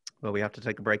 Well, we have to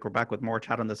take a break. We're back with more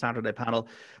chat on the Saturday panel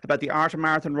about the art of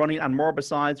marathon running and more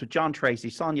besides with John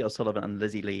Treacy, Sonia O'Sullivan and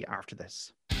Lizzie Lee after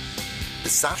this. The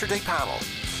Saturday panel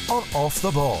on Off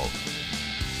the Ball.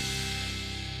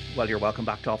 Well, you're welcome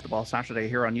back to Off the Ball Saturday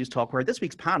here on News Talk, where this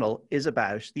week's panel is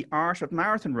about the art of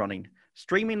marathon running.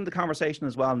 Streaming the conversation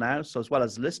as well now, so as well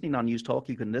as listening on News Talk,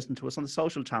 you can listen to us on the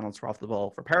social channels for Off the Ball,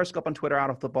 for Periscope on Twitter,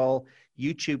 Off the Ball,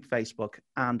 YouTube, Facebook,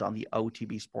 and on the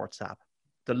OTB Sports app.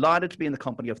 Delighted to be in the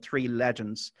company of three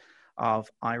legends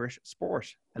of Irish sport,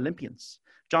 Olympians.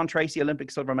 John Treacy,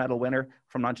 Olympic silver medal winner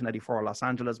from 1984 Los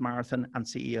Angeles Marathon and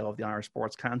CEO of the Irish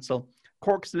Sports Council.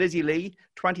 Cork's Lizzie Lee,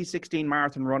 2016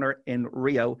 marathon runner in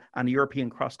Rio and European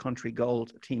cross-country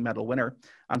gold team medal winner.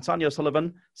 And Sonia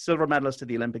O'Sullivan, silver medalist at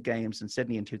the Olympic Games in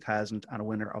Sydney in 2000 and a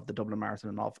winner of the Dublin Marathon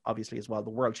and obviously as well the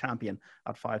world champion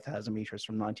at 5,000 metres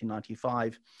from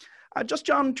 1995. Just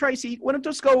John Treacy, when it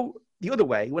does go the other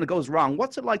way, when it goes wrong,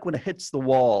 what's it like when it hits the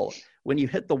wall? When you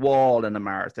hit the wall in a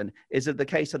marathon, is it the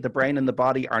case that the brain and the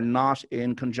body are not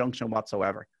in conjunction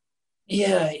whatsoever?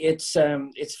 Yeah, it's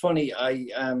funny.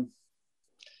 I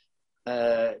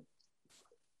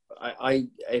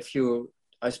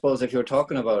suppose if you're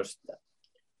talking about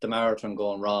the marathon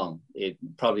going wrong, it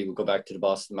probably would go back to the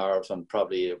Boston Marathon,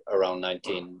 probably around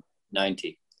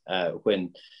 1990,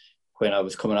 when I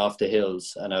was coming off the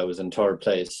hills and I was in third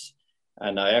place.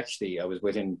 And I was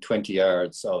within 20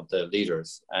 yards of the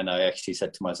leaders. And I actually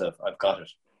said to myself, I've got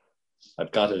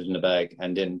it in the bag.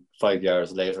 And then 5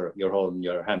 yards later, you're holding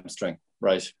your hamstring,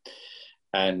 right?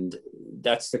 And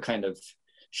that's the kind of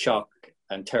shock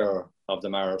and terror of the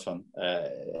marathon.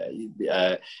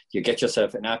 You get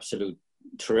yourself in absolute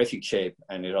terrific shape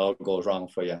and it all goes wrong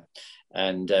for you.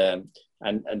 And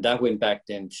that went back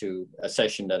then to a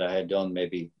session that I had done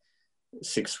maybe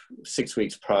six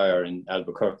weeks prior in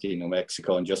Albuquerque, New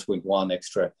Mexico, and just went one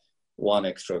extra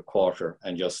quarter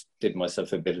and just did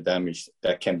myself a bit of damage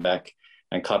that came back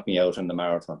and caught me out in the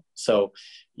marathon. So,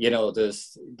 you know,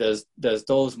 there's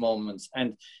those moments,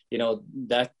 and you know,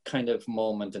 that kind of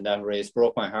moment in that race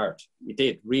broke my heart. It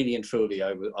did, really and truly.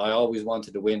 I always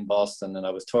wanted to win Boston, and I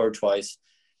was third twice,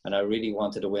 and I really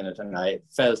wanted to win it. And I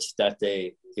felt that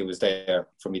day it was there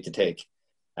for me to take,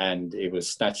 and it was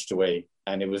snatched away.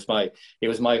 And it was my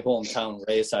hometown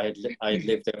race. I had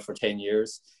lived there for 10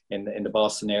 years in the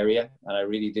Boston area, and I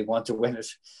really did want to win it,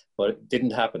 but it didn't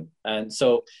happen. And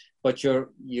so, but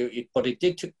it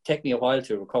did take me a while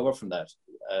to recover from that.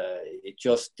 It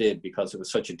just did, because it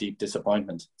was such a deep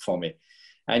disappointment for me.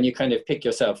 And you kind of pick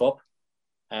yourself up,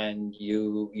 and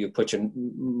you put your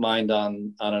mind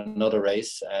on another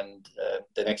race. And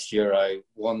the next year I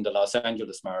won the Los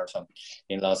Angeles Marathon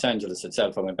in Los Angeles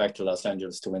itself. I went back to Los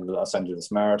Angeles to win the Los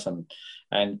Angeles Marathon.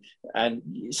 And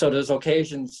so there's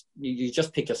occasions you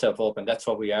just pick yourself up, and that's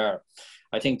what we are.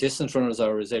 I think distance runners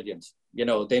are resilient. You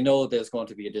know, they know there's going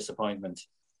to be a disappointment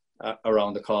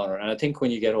around the corner. And I think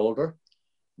when you get older,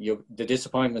 the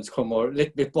disappointments come a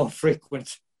little bit more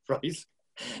frequent, right?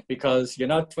 Because you're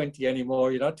not 20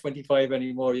 anymore, you're not 25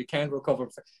 anymore, you can't recover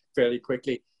fairly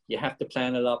quickly. you have to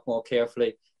plan a lot more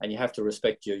carefully, and you have to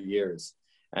respect your years.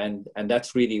 And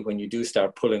that's really when you do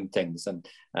start pulling things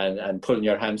and pulling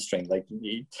your hamstring. Like,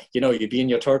 you'd be in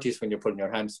your 30s when you're pulling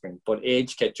your hamstring, but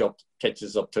age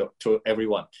catches up to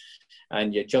everyone.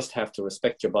 And you just have to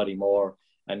respect your body more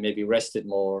and maybe rest it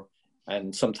more.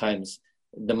 And sometimes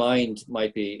the mind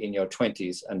might be in your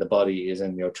 20s and the body is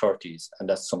in your 30s. And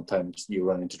that's sometimes you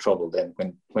run into trouble then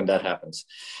when that happens.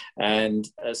 And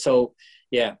so,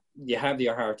 yeah, you have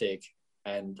your heartache.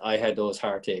 And I had those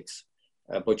heartaches.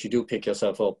 But you do pick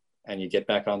yourself up and you get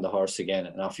back on the horse again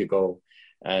and off you go.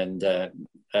 And,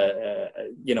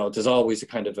 there's always a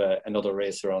kind of another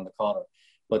race around the corner.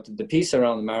 But the piece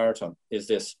around the marathon is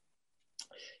this.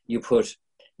 You put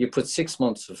 6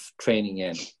 months of training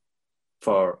in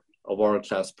for a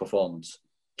world-class performance.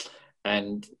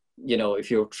 And,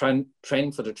 if you're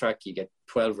training for the track, you get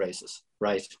 12 races,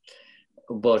 right?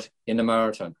 But in a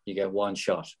marathon, you get one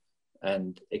shot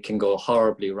and it can go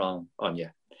horribly wrong on you.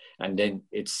 And then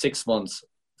it's 6 months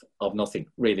of nothing,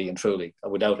 really and truly,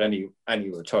 without any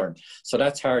return. So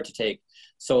that's hard to take.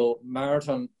 So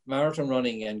marathon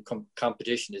running and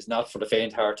competition is not for the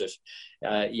faint-hearted.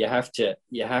 You have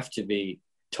to be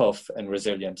tough and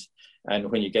resilient.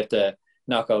 And when you get the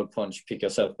knockout punch, pick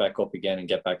yourself back up again and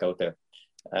get back out there.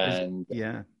 And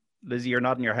yeah, Lizzie, you're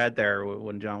nodding your head there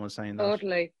when John was saying that.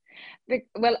 Totally.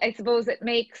 Well, I suppose it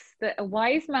makes a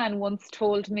wise man once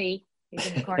told me, he's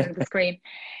in the corner of the screen,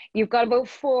 you've got about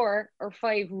 4 or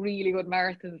 5 really good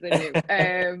marathons in you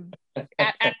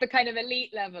at the kind of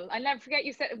elite level. I'll never forget,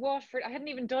 you said at Waterford, I hadn't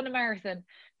even done a marathon,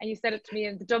 and you said it to me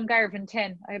in the Dungarvan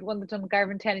 10. I had won the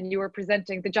Dungarvan 10, and you were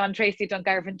presenting the John Treacy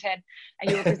Dungarvan 10, and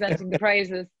you were presenting the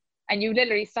prizes, and you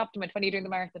literally stopped him at when you were doing the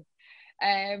marathon.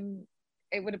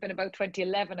 It would have been about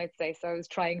 2011, I'd say, so I was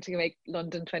trying to make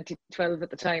London 2012 at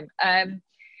the time.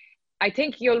 I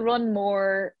think you'll run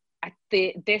more at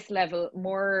this level,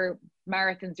 more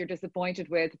marathons you're disappointed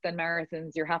with than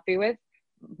marathons you're happy with.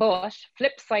 But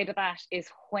flip side of that is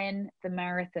when the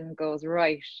marathon goes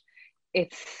right,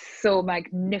 it's so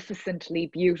magnificently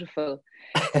beautiful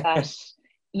that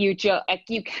you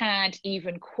can't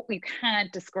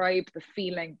describe the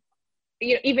feeling,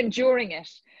 even during it.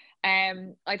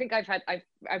 I think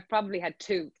I've probably had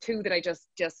two that I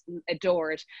just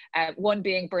adored. One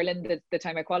being Berlin, the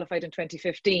time I qualified in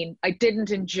 2015. I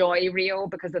didn't enjoy Rio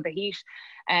because of the heat,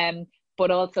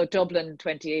 but also Dublin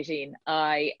 2018.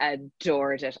 I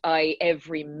adored it.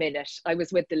 Every minute I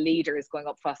was with the leaders going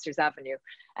up Foster's Avenue.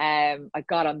 I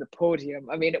got on the podium.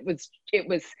 I mean, it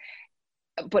was,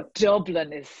 but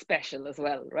Dublin is special as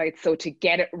well, right? So to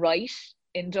get it right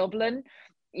in Dublin,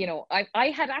 I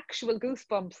had actual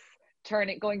goosebumps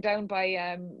going down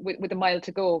by with a mile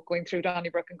to go, going through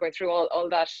Donnybrook and going through all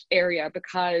that area,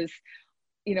 because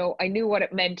I knew what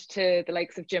it meant to the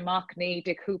likes of Jim Ockney,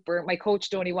 Dick Hooper. My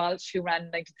coach Donny Walsh, who ran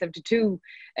 1972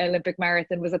 Olympic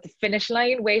marathon, was at the finish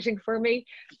line waiting for me.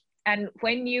 And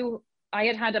I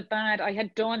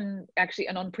had done actually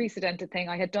an unprecedented thing.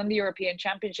 I had done the European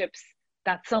Championships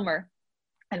that summer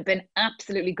and been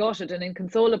absolutely gutted and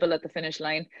inconsolable at the finish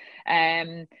line.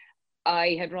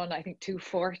 I had run, I think,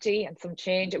 2:40 and some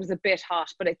change. It was a bit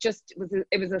hot, but it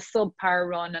was a subpar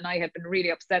run, and I had been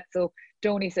really upset. So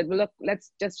Donny said, well, look,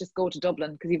 let's just go to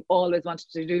Dublin, because you've always wanted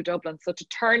to do Dublin. So to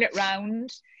turn it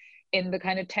round in the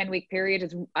kind of 10-week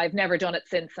period, I've never done it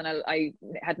since, and I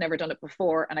had never done it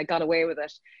before, and I got away with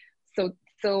it.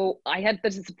 So I had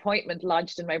the disappointment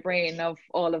lodged in my brain of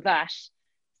all of that.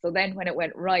 So then when it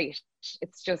went right,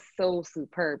 it's just so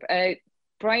superb.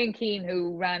 Brian Keane,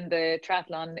 who ran the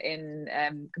triathlon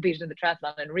competed in the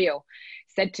triathlon in Rio,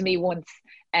 said to me once,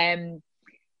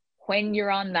 when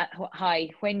you're on that high,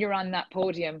 when you're on that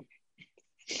podium,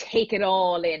 take it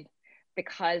all in,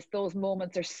 because those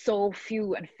moments are so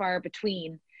few and far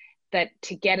between that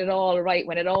to get it all right,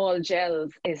 when it all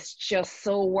gels, is just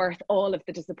so worth all of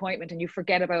the disappointment, and you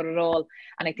forget about it all.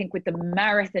 And I think with the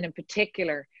marathon in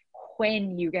particular,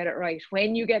 when you get it right,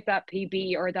 when you get that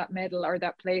PB or that medal or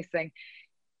that placing,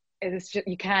 it's just,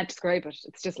 you can't describe it.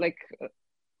 It's just like,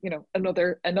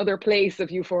 another place of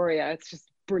euphoria. It's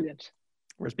just brilliant.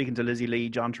 We're speaking to Lizzie Lee,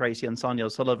 John Treacy and Sonia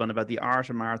O'Sullivan about the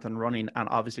art of marathon running and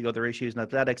obviously other issues in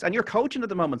athletics. And you're coaching at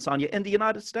the moment, Sonia, in the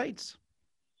United States.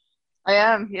 I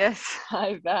am, yes.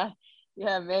 I've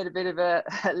made a bit of a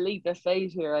leap of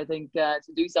faith here, I think, to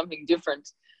do something different.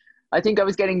 I think I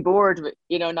was getting bored with,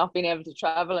 not being able to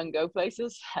travel and go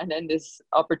places. And then this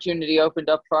opportunity opened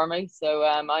up for me. So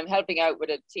I'm helping out with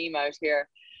a team out here.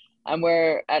 And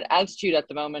we're at altitude at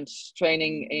the moment,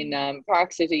 training in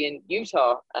Park City in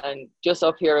Utah, and just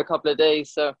up here a couple of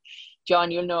days. So,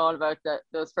 John, you'll know all about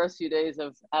those first few days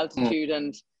of altitude.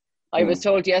 And I was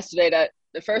told yesterday that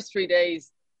the first 3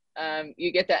 days,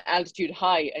 you get that altitude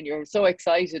high and you're so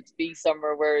excited to be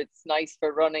somewhere where it's nice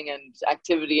for running and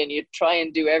activity, and you try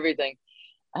and do everything,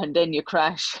 and then you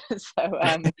crash. So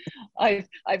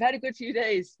I've had a good few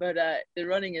days, but the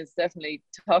running is definitely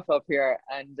tough up here.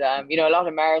 And you know, a lot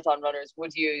of marathon runners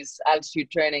would use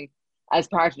altitude training as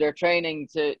part of their training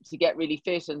to get really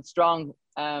fit and strong,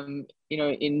 you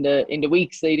know, in the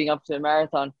weeks leading up to a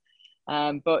marathon.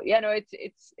 But yeah, no,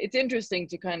 it's interesting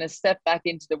to kind of step back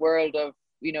into the world of,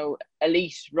 you know,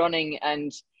 elite running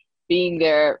and being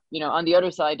there, you know, on the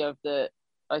other side of the,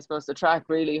 I suppose, the track,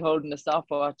 really holding the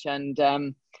stopwatch. And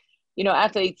you know,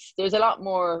 athletes, there's a lot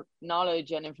more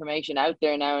knowledge and information out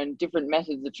there now and different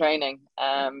methods of training.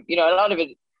 You know, a lot of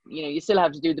it, you know, you still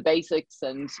have to do the basics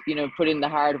and, you know, put in the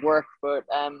hard work, but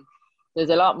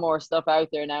there's a lot more stuff out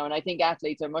there now. And I think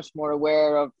athletes are much more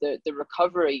aware of the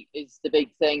recovery is the big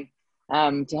thing,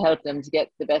 to help them to get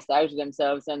the best out of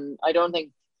themselves. And I don't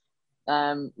think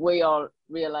we all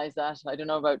realize that. I don't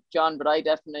know about John, but I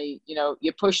definitely, you know,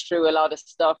 you push through a lot of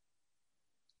stuff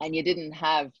and you didn't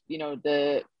have, you know,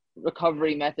 the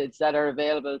recovery methods that are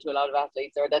available to a lot of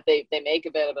athletes, or that they make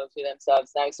available to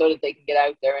themselves now, so that they can get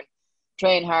out there and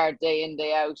train hard day in,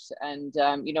 day out, and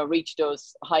you know, reach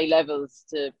those high levels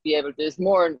to be able to. There's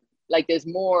more,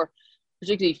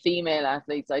 particularly female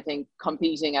athletes, I think,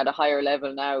 competing at a higher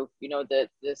level now. You know, the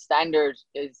standard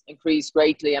is increased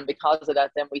greatly, and because of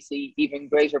that, then we see even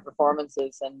greater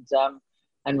performances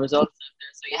and results.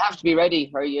 So you have to be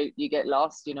ready, or you get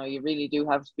lost. You know, you really do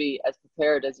have to be as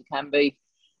prepared as you can be.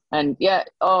 And yeah,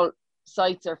 all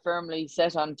sights are firmly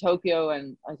set on Tokyo,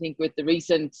 and I think with the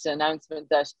recent announcement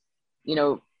that, you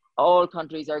know, all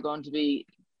countries are going to be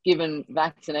given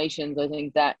vaccinations, I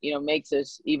think that, you know, makes it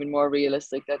even more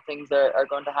realistic that things are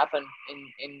going to happen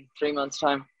in 3 months'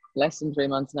 time, less than 3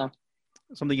 months now.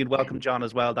 Something you'd welcome, John,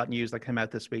 as well, that news that came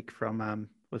out this week from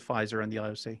with Pfizer and the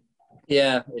IOC.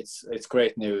 Yeah, it's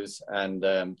great news, and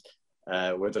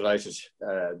we're delighted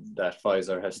that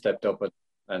Pfizer has stepped up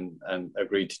and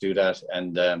agreed to do that.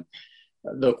 And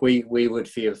look, we would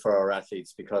feel for our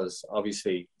athletes, because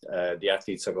obviously the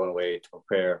athletes are going away to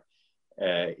prepare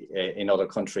in other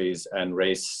countries and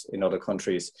race in other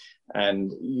countries,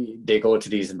 and they go to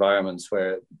these environments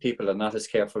where people are not as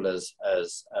careful as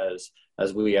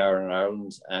we are in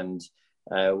Ireland. And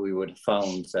we would have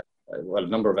found that a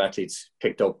number of athletes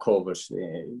picked up COVID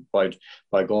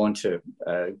by going to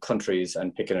countries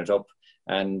and picking it up,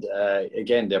 and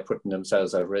again, they're putting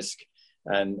themselves at risk.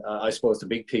 And I suppose the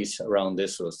big piece around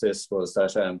this was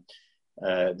that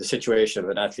the situation of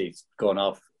an athlete going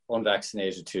off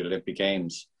unvaccinated to the Olympic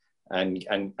Games and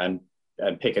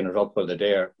picking it up while they're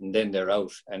there, and then they're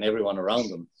out, and everyone around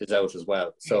them is out as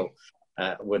well. So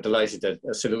we're delighted that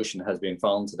a solution has been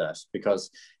found to that, because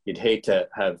you'd hate to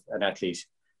have an athlete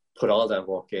put all that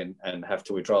work in and have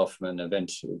to withdraw from an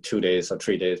event 2 days or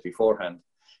 3 days beforehand.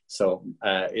 So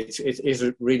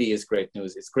it really is great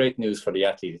news. It's great news for the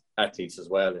athletes as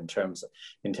well, in terms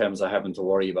of having to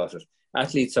worry about it.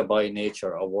 Athletes are by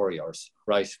nature are warriors,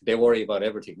 right? They worry about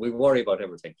everything. We worry about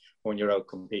everything when you're out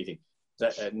competing.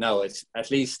 Now it's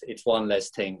at least it's one less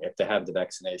thing if they have the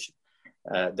vaccination,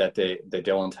 that they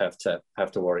don't have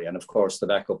to worry. And of course the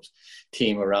backup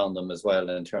team around them as well,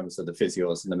 in terms of the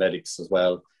physios and the medics as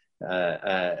well.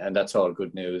 And that's all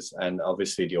good news. And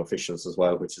obviously the officials as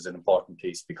well, which is an important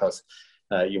piece, because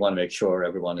you want to make sure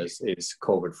everyone is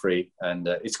COVID free. And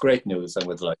it's great news. And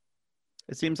with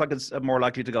it seems like it's more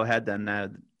likely to go ahead than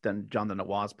John, than it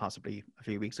was possibly a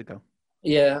few weeks ago.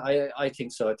 Yeah, I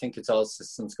think so. I think it's all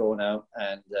systems go now,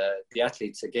 and the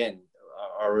athletes again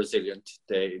are resilient.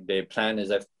 They plan as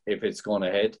if it's going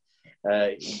ahead.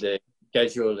 The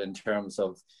schedule in terms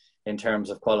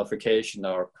of qualification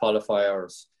or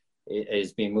qualifiers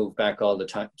is being moved back all the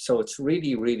time. So it's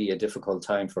really, really a difficult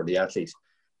time for the athletes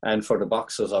and for the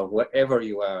boxers, or wherever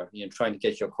you are. You're trying to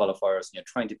get your qualifiers and you're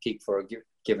trying to peak for a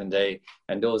given day,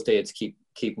 and those dates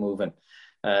keep moving.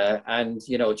 And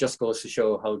you know, it just goes to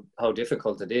show how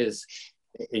difficult it is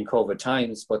in COVID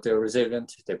times. But they're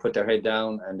resilient. They put their head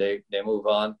down and they move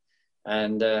on.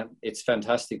 And it's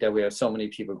fantastic that we have so many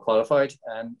people qualified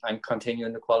and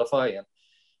continuing to qualify.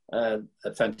 And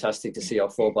fantastic to see our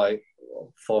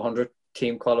 4x400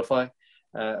 team qualify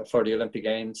for the Olympic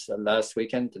Games last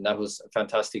weekend, and that was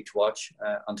fantastic to watch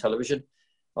on television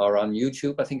or on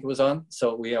YouTube, I think it was on.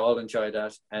 So we all enjoyed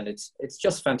that, and it's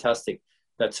just fantastic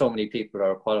that so many people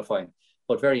are qualifying.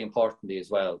 But very importantly as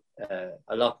well,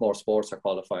 a lot more sports are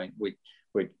qualifying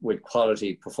with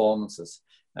quality performances,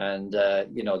 and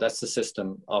you know, that's the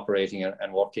system operating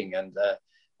and working. And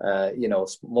you know,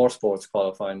 more sports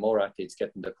qualifying, more athletes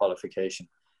getting the qualification.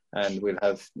 and we'll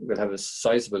have a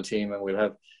sizable team, and we'll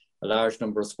have a large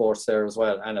number of sports there as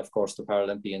well, and of course the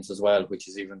Paralympians as well, which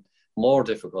is even more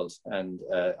difficult. And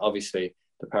obviously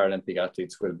the Paralympic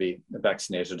athletes will be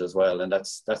vaccinated as well, and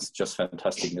that's just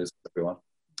fantastic news for everyone.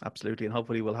 Absolutely, and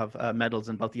hopefully we'll have medals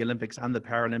in both the Olympics and the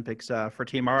Paralympics for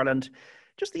Team Ireland.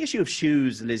 Just the issue of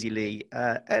shoes, Lizzie Lee.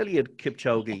 Eliud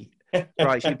Kipchoge,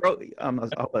 right? He broke. I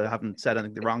hope I haven't said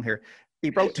anything wrong here. He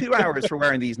broke 2 hours for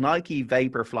wearing these Nike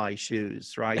Vaporfly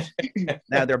shoes, right?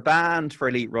 Now, they're banned for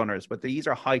elite runners, but these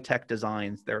are high-tech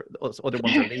designs. Other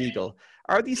ones are legal.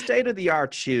 Are these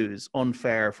state-of-the-art shoes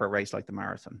unfair for a race like the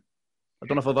marathon? I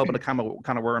don't know if I've opened a can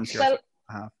of worms here. Well,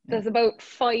 there's about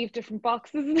 5 different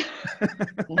boxes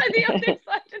on the other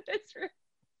side of this room.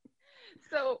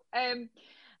 So,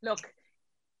 look,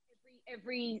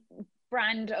 every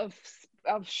brand of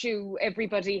shoe,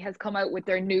 everybody has come out with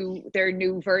their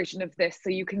new version of this, so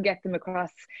you can get them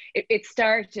across. It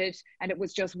started and it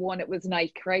was just one, it was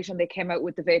Nike, right? And they came out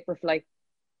with the Vaporfly,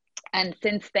 and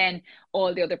since then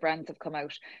all the other brands have come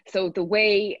out. So the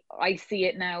way I see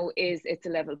it now is it's a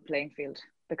level playing field,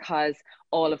 because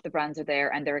all of the brands are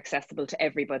there and they're accessible to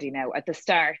everybody now. At the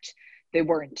start they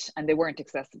weren't, and they weren't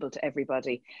accessible to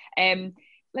everybody.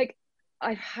 Like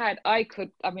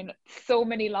so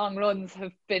many long runs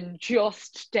have been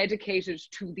just dedicated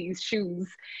to these shoes.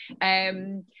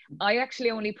 I actually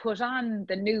only put on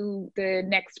the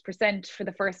Next Percent for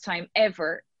the first time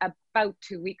ever about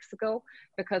 2 weeks ago,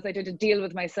 because I did a deal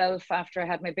with myself after I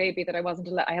had my baby that I wasn't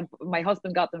allowed. My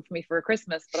husband got them for me for a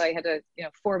Christmas, but I had a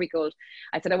 4-week-old.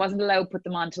 I said I wasn't allowed to put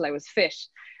them on till I was fit.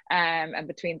 And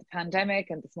between the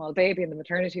pandemic and the small baby and the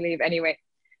maternity leave, anyway,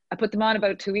 I put them on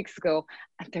about 2 weeks ago,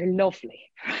 and they're lovely.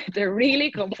 They're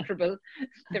really comfortable.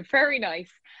 They're very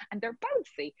nice, and they're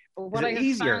bouncy. But what Is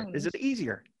it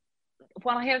easier?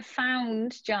 What I have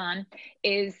found, John,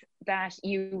 is that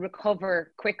you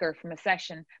recover quicker from a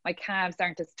session. My calves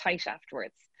aren't as tight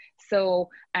afterwards. So,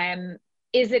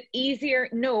 is it easier?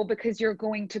 No, because you're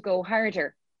going to go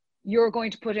harder. You're going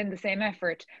to put in the same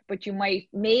effort, but you might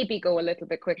maybe go a little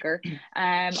bit quicker.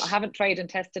 I haven't tried and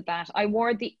tested that. I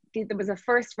wore there was a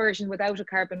first version without a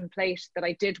carbon plate that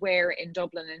I did wear in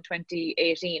Dublin in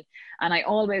 2018. And I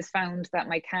always found that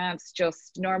my calves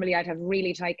normally I'd have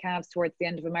really tight calves towards the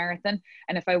end of a marathon.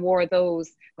 And if I wore those,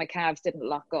 my calves didn't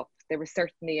lock up. They were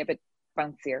certainly a bit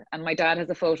bouncier. And my dad has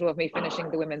a photo of me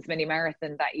finishing the women's mini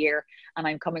marathon that year. And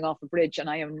I'm coming off a bridge and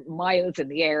I am miles in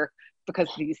the air because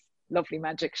of these lovely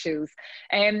magic shoes.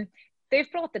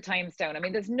 They've brought the times down. I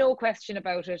mean, there's no question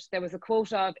about it. There was a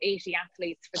quota of 80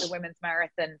 athletes for the women's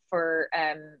marathon for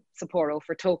Sapporo,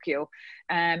 for Tokyo.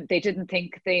 They didn't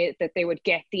think that they would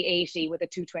get the 80 with a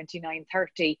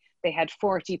 2:29:30. They had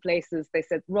 40 places. They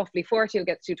said roughly 40 will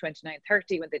get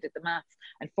 2:29:30 when they did the maths,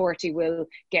 and 40 will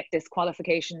get this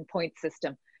qualification point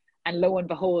system. And lo and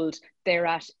behold,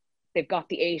 they've got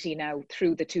the 80 now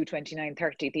through the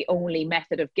 2:29:30. The only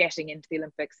method of getting into the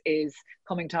Olympics is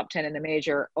coming top 10 in a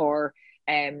major or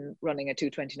running a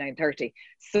 2:29:30.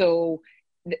 So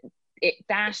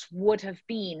that would have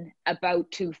been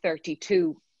about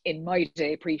 2:32 in my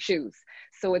day pre-shoes.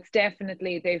 So it's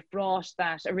definitely, they've brought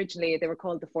that. Originally they were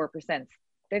called the 4%.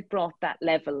 They've brought that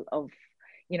level of,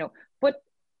 but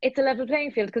it's a level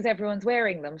playing field because everyone's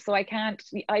wearing them. So I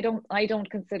don't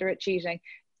consider it cheating.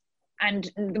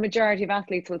 And the majority of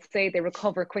athletes will say they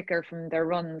recover quicker from their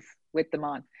runs with them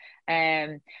on.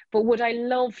 But would I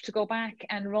love to go back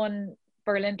and run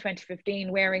Berlin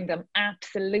 2015 wearing them?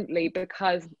 Absolutely,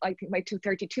 because I think my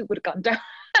 2:32 would have gone down.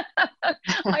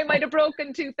 I might have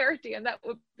broken 2:30 and that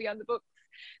would be on the books.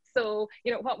 So,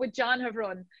 what would John have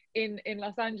run in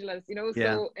Los Angeles,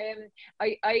 Yeah. So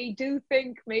I do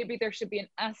think maybe there should be an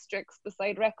asterisk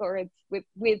beside records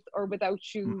with or without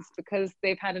shoes, because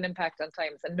they've had an impact on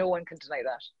times and no one can deny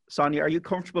that. Sonia, are you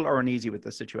comfortable or uneasy with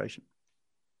this situation?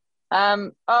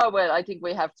 Well, I think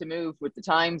we have to move with the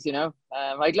times,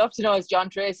 I'd love to know, has John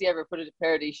Treacy ever put a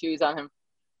pair of these shoes on him?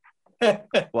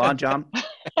 Go on, John.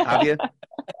 Have you?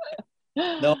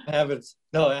 No, I haven't.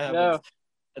 No.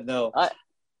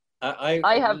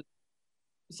 I have.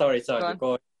 Sorry,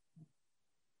 go on.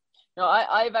 No,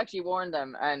 I've actually worn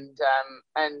them, and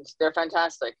they're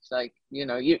fantastic. Like,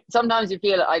 sometimes you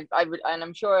feel and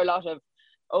I'm sure a lot of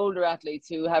older athletes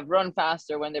who have run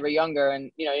faster when they were younger,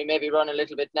 and you maybe run a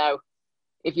little bit now.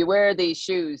 If you wear these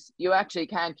shoes, you actually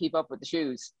can't keep up with the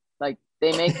shoes. Like,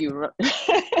 they make you run.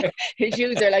 Your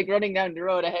shoes are like running down the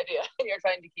road ahead of you, and you're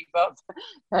trying to keep up.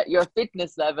 Your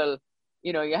fitness level,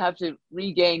 you have to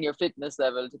regain your fitness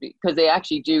level because they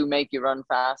actually do make you run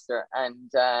faster,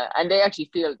 and they actually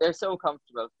they're so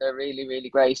comfortable. They're really, really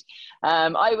great.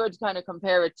 I would kind of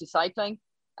compare it to cycling,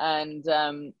 and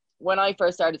when I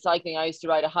first started cycling, I used to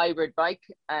ride a hybrid bike,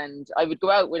 and I would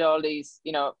go out with all these,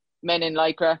 you know, men in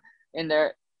Lycra in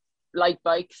their light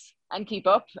bikes and keep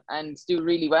up and do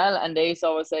really well. And they used to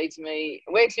always say to me,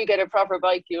 wait till you get a proper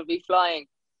bike, you'll be flying.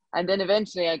 And then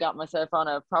eventually I got myself on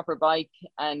a proper bike,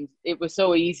 and it was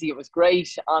so easy. It was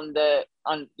great on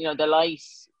you know, the light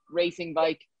racing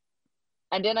bike.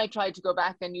 And then I tried to go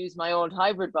back and use my old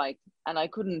hybrid bike, and I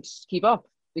couldn't keep up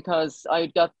because I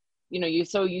got, you know, you're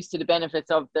so used to the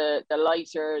benefits of the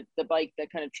lighter, the bike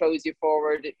that kind of throws you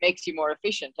forward. It makes you more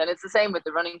efficient. And it's the same with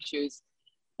the running shoes.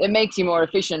 It makes you more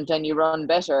efficient and you run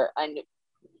better. And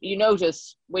you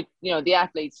notice with, you know, the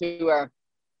athletes who are,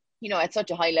 you know, at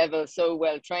such a high level, so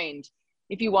well trained,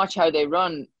 if you watch how they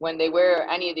run, when they wear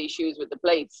any of these shoes with the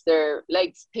plates, their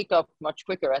legs pick up much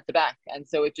quicker at the back. And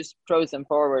so it just throws them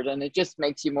forward, and it just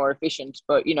makes you more efficient.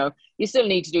 But, you know, you still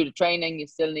need to do the training. You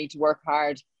still need to work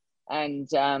hard, and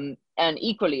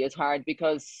equally as hard,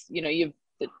 because, you know, you've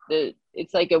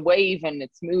it's like a wave and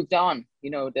it's moved on.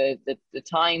 You know, the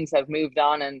times have moved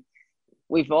on, and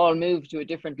we've all moved to a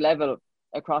different level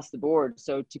across the board.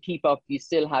 So to keep up, you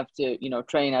still have to, you know,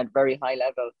 train at very high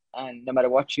level, and no matter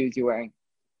what shoes you're wearing.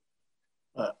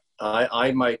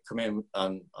 I might come in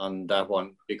on that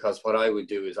one, because what I would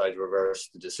do is I'd reverse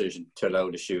the decision to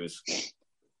allow the shoes.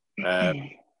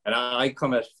 And I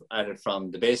come at it from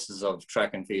the basis of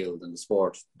track and field, and the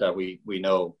sport that we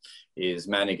know is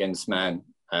man against man,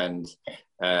 and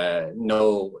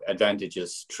no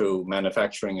advantages through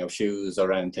manufacturing of shoes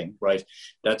or anything, right?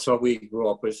 That's what we grew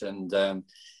up with, and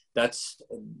that's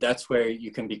where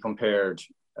you can be compared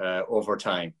over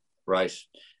time, right?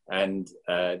 And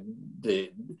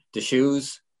the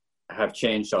shoes have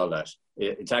changed all that.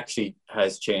 It actually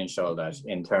has changed all that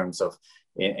in terms of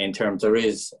there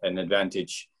is an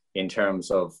advantage in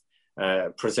terms of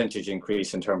percentage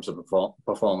increase in terms of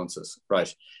performances,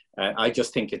 right? I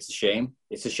just think it's a shame.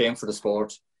 It's a shame for the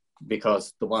sport,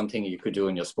 because the one thing you could do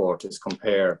in your sport is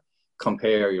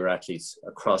compare your athletes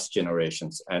across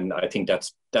generations, and I think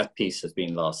that piece has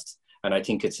been lost. And I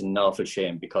think it's an awful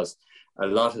shame, because a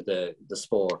lot of the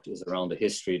sport is around the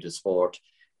history of the sport,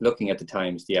 looking at the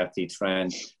times the athletes ran.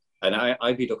 And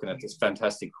I'd be looking at this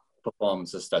fantastic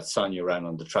performances that Sonia ran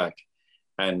on the track.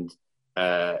 And,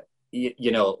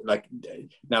 you know, like,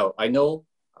 now I know,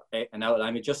 and now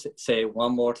let me just say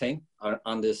one more thing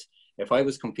on this. If I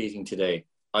was competing today,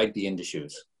 I'd be in the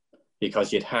shoes,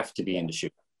 because you'd have to be in the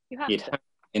shoes. You'd have to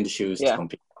be in the shoes to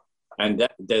compete. And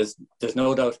there's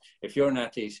no doubt, if you're an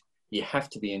athlete, you have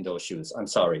to be in those shoes. I'm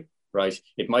sorry, right?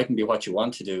 It mightn't be what you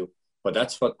want to do, but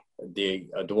that's what the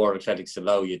World Athletics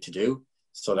allow you to do.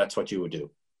 So that's what you would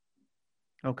do.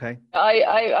 Okay.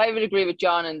 I would agree with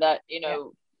John in that, you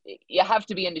know, you have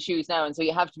to be in the shoes now, and so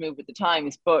you have to move with the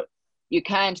times, but you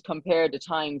can't compare the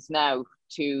times now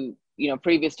to, you know,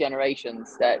 previous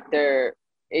generations. That there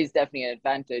is definitely an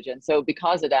advantage. And so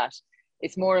because of that,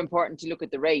 it's more important to look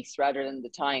at the race rather than the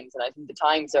times. And I think the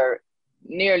times are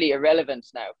nearly irrelevant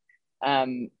now,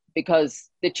 because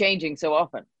they're changing so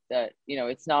often that, you know,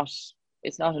 it's not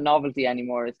a novelty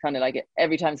anymore. It's kind of like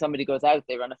every time somebody goes out,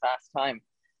 they run a fast time.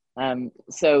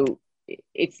 So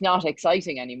it's not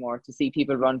exciting anymore to see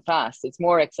people run fast. It's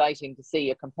more exciting to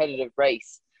see a competitive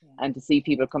race and to see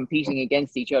people competing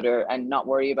against each other and not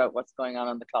worry about what's going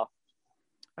on the clock.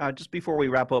 Just before we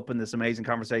wrap up in this amazing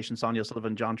conversation, Sonia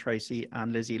O'Sullivan, John Treacy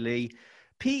and Lizzie Lee,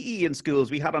 PE in schools.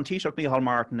 We had on Taoiseach Micheál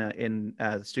Martin in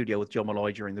the studio with Joe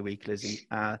Malloy during the week, Lizzie,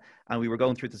 and we were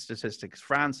going through the statistics.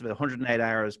 France, about 108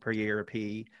 hours per year of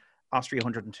PE, Austria,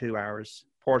 102 hours,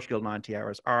 Portugal, 90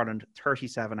 hours, Ireland,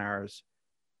 37 hours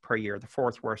per year, the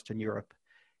fourth worst in Europe,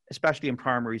 especially in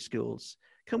primary schools.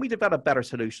 Can we develop better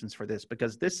solutions for this?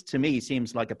 Because this, to me,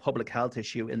 seems like a public health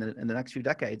issue in the next few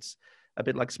decades, a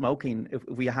bit like smoking. If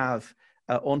we have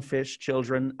unfit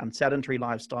children and sedentary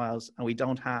lifestyles, and we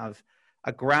don't have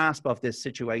a grasp of this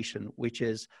situation, which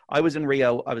is, I was in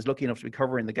Rio, I was lucky enough to be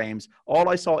covering the games. All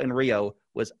I saw in Rio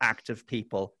was active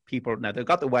people. Now they've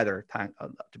got the weather,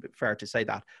 to be fair to say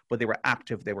that, but they were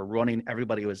active, they were running,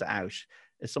 everybody was out.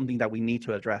 It's something that we need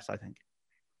to address, I think.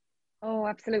 Oh,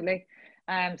 absolutely.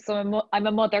 So I'm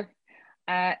a mother,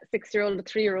 a 6-year-old, a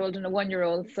 3-year-old and a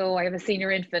 1-year-old. So I have a senior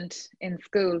infant in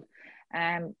school.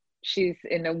 She's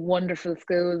in a wonderful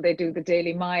school. They do the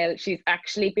daily mile. She's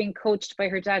actually being coached by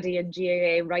her daddy in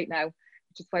GAA right now,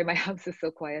 which is why my house is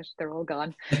so quiet. They're all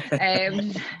gone.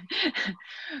 My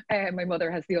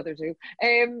mother has the other two.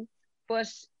 But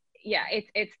yeah,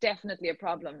 it's definitely a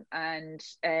problem. And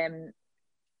a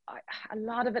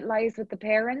lot of it lies with the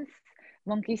parents.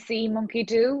 Monkey see, monkey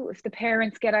do. If the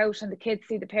parents get out and the kids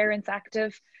see the parents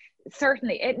active,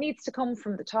 certainly it needs to come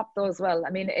from the top though as well. I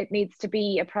mean, it needs to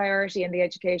be a priority in the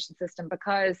education system,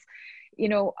 because you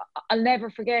know, I'll never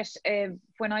forget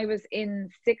when I was in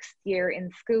 6th year in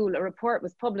school, a report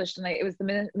was published, and it was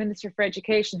the Minister for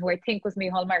Education, who I think was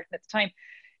Micheál Martin at the time,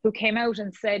 who came out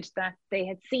and said that they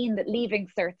had seen that leaving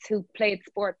certs who played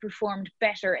sport performed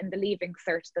better in the leaving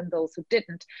cert than those who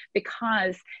didn't,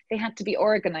 because they had to be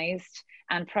organised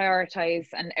and prioritise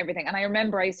and everything. And I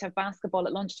remember I used to have basketball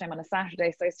at lunchtime on a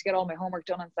Saturday, so I used to get all my homework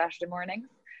done on Saturday mornings.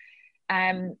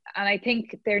 And I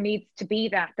think there needs to be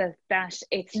that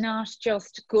it's not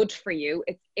just good for you,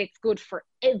 it's good for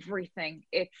everything.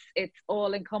 It's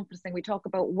all encompassing. We talk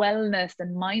about wellness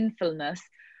and mindfulness.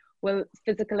 Well,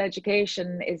 physical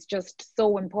education is just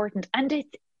so important, and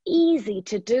it's easy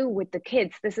to do with the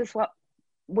kids. This is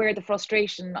where the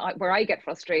frustration, where I get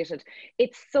frustrated.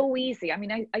 It's so easy. I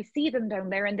mean, I see them down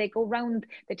there, and they go round,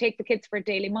 they take the kids for a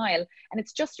daily mile, and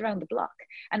it's just around the block,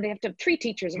 and they have to have 3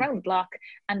 teachers around the block,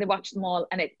 and they watch them all,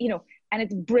 and and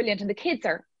it's brilliant, and the kids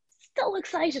are so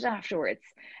excited afterwards.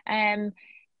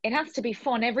 It has to be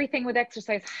fun. Everything with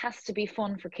exercise has to be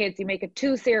fun for kids. You make it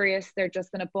too serious, they're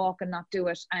just going to balk and not do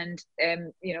it. And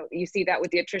you see that with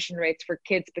the attrition rates for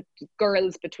kids, but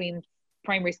girls between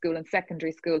primary school and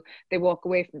secondary school, they walk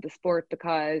away from the sport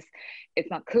because it's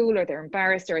not cool, or they're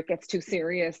embarrassed, or it gets too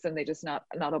serious and they just not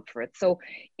up for it. So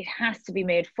it has to be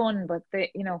made fun. But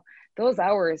those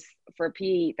hours for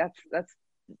PE, that's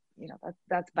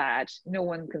bad. No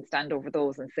one can stand over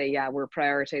those and say, yeah, we're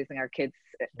prioritizing our kids'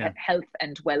 health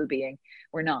and well-being.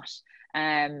 We're not.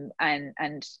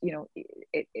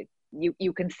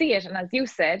 You can see it, and as you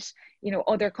said,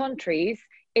 other countries,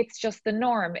 it's just the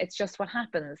norm. It's just what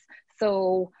happens.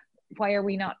 So why are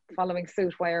we not following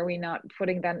suit? Why are we not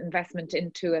putting that investment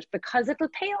into it? Because it'll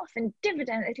pay off in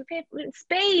dividends. It'll pay in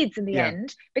spades in the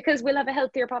end, because we'll have a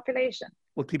healthier population.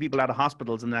 We'll keep people out of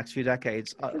hospitals in the next few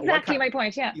decades. Exactly my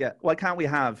point, yeah. Yeah. Why can't we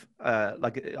have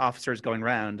officers going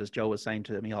around, as Joe was saying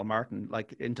to Micheál Martin,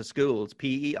 into schools,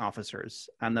 PE officers,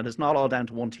 and that it's not all down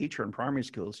to one teacher in primary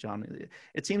schools, John?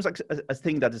 It seems like a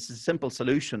thing that is a simple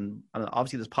solution. And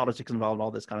obviously there's politics involved and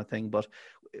all this kind of thing, but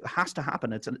it has to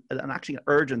happen. It's an actually an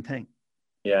urgent thing.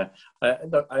 Yeah,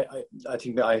 I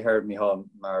think I heard Micheál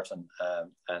Martin,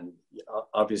 and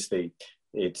obviously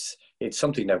it's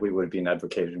something that we would have been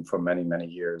advocating for many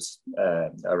years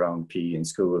around PE in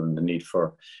school, and the need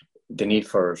for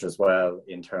it as well,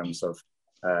 in terms of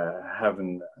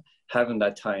having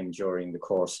that time during the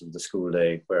course of the school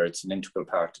day, where it's an integral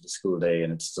part of the school day,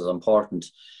 and it's as important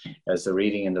as the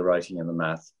reading and the writing and the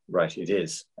math. Right, it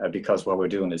is, because what we're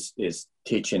doing is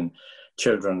teaching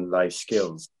children life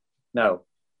skills. Now,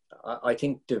 I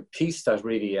think the piece that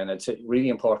really, and it's really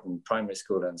important in primary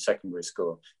school and secondary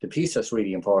school, the piece that's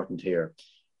really important here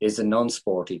is the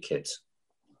non-sporty kids,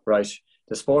 right?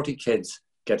 The sporty kids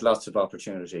get lots of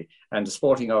opportunity, and the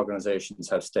sporting organisations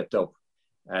have stepped up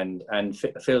and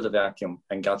filled the vacuum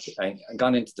and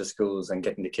gone into the schools and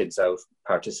getting the kids out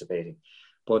participating.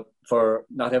 But for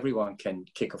not everyone can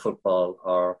kick a football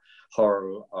or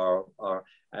hurl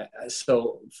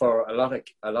so for a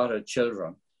lot of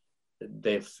children,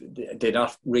 they're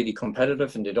not really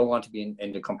competitive, and they don't want to be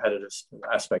in the competitive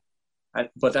aspect.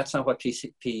 But that's not what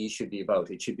PE should be about.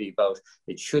 It should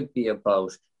be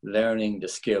about learning the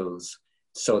skills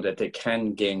so that they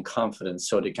can gain confidence,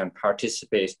 so they can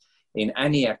participate in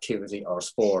any activity or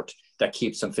sport that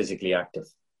keeps them physically active.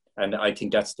 And I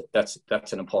think that's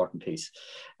an important piece.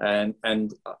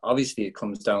 And obviously it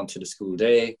comes down to the school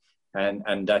day and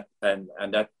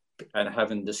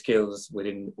having the skills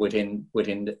within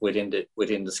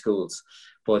the schools.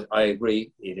 But I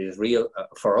agree, it is real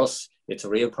for us. It's a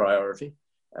real priority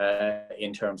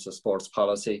in terms of sports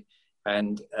policy,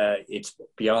 and it's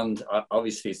beyond.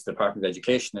 Obviously, it's the Department of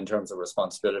Education in terms of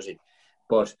responsibility,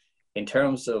 but in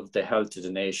terms of the health of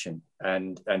the nation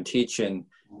and teaching,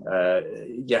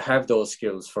 you have those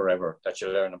skills forever that you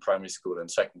learn in primary school and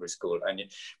secondary school.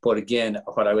 But again,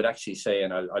 what I would actually say,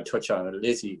 and I'll touch on it.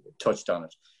 Lizzie touched on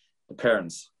it. The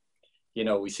parents,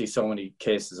 we see so many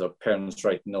cases of parents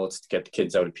writing notes to get the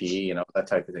kids out of PE, that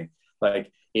type of thing.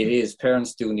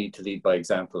 Parents do need to lead by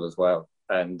example as well.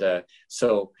 And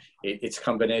so it's a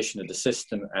combination of the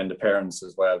system and the parents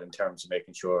as well, in terms of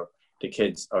making sure the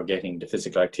kids are getting the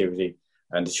physical activity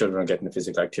and the children are getting the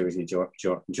physical activity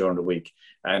during the week.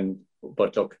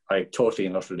 But look, I totally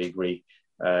and utterly agree.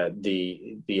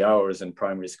 The hours in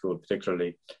primary school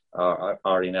particularly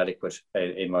are inadequate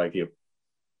in my view.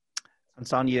 And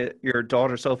Sonia, your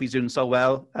daughter Sophie's doing so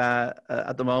well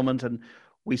at the moment, and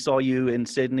We saw you in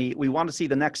Sydney. We want to see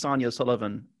the next Sonia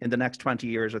O'Sullivan in the next 20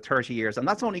 years or 30 years. And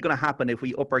that's only going to happen if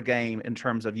we up our game in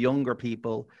terms of younger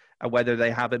people, whether they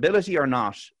have ability or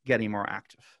not, getting more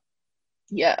active.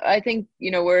 Yeah, I think,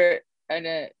 we're in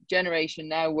a generation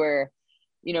now where,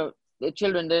 the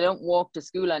children, they don't walk to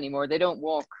school anymore. They don't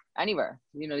walk anywhere.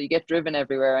 You get driven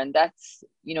everywhere. And that's,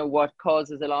 what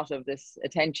causes a lot of this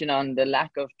attention on the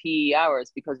lack of PE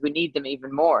hours, because we need them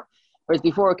even more. Whereas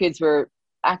before, kids were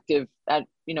active at,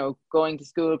 going to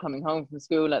school, coming home from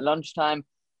school at lunchtime.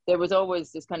 There was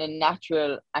always this kind of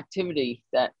natural activity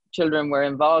that children were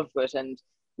involved with. And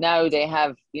now they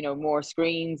have, more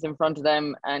screens in front of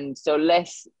them. And so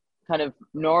less kind of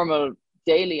normal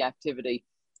daily activity.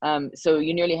 So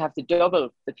you nearly have to double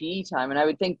the PE time. And I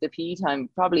would think the PE time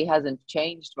probably hasn't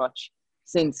changed much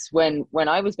since when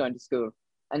I was going to school.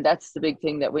 And that's the big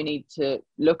thing that we need to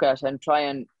look at and try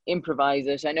and improvise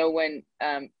it. I know when,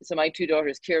 so my two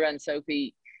daughters, Kira and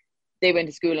Sophie, they went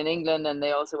to school in England and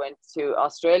they also went to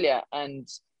Australia. And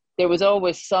there was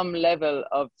always some level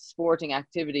of sporting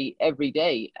activity every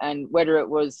day. And whether it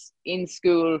was in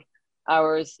school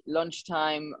hours,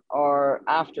 lunchtime, or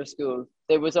after school,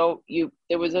 there was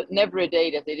never a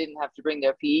day that they didn't have to bring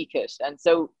their PE kit. And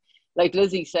so, like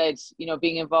Lizzie said,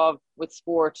 being involved with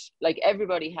sport, like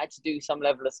everybody had to do some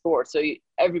level of sport. So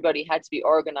everybody had to be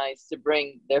organized to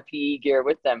bring their PE gear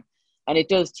with them. And it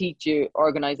does teach you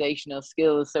organizational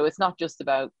skills. So it's not just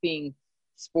about being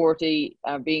sporty,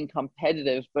 being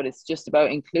competitive, but it's just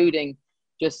about including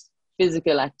just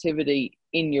physical activity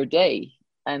in your day.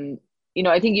 And,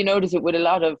 I think you notice it with a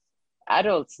lot of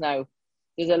adults now.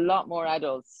 There's a lot more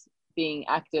adults being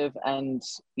active and,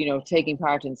 taking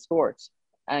part in sport.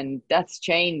 And that's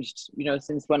changed,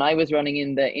 since when I was running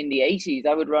in the 80s.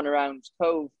 I would run around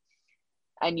Cove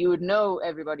and you would know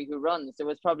everybody who runs. There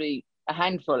was probably a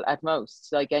handful at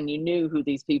most, and you knew who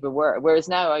these people were. Whereas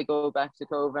now I go back to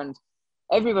Cove and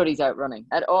everybody's out running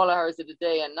at all hours of the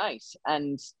day and night.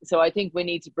 And so I think we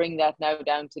need to bring that now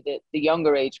down to the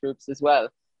younger age groups as well.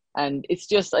 And it's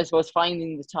just, I suppose,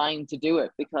 finding the time to do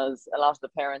it, because a lot of the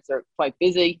parents are quite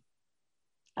busy.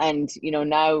 And,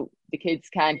 now the kids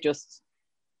can't just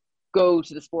go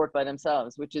to the sport by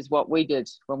themselves, which is what we did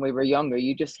when we were younger.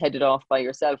 You just headed off by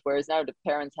yourself, whereas now the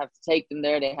parents have to take them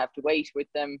there. They have to wait with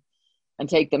them and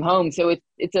take them home. So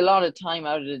it's a lot of time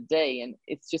out of the day. And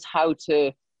it's just how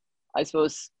to, I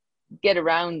suppose, get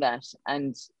around that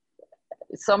and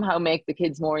somehow make the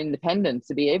kids more independent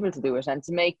to be able to do it, and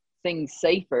to make things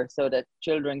safer so that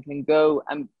children can go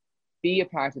and be a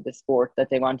part of the sport that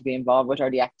they want to be involved with,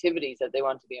 or the activities that they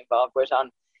want to be involved with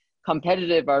on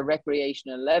competitive or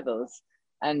recreational levels,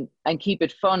 and keep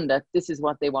it fun, that this is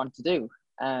what they want to do.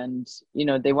 And,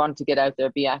 they want to get out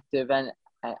there, be active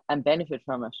and benefit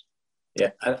from it. Yeah.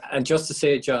 And just to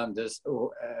say, John,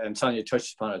 and Sonia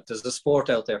touched upon it, there's a sport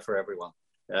out there for everyone.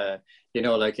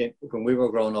 When we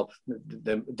were growing up,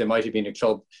 there might have been a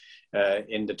club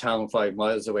in the town 5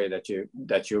 miles away that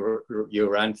you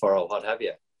ran for, or what have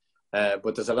you.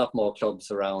 But there's a lot more clubs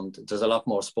around. There's a lot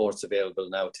more sports available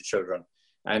now to children.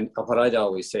 And what I'd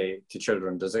always say to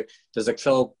children, there's a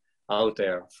club out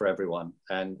there for everyone,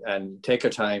 and take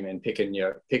your time in picking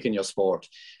your sport.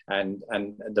 And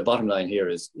the bottom line here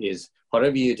is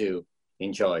whatever you do,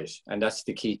 enjoy it. And that's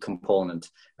the key component.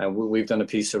 And we've done a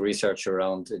piece of research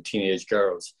around teenage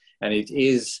girls, and it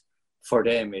is, for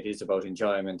them, it is about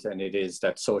enjoyment, and it is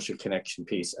that social connection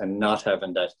piece, and not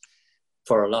having that,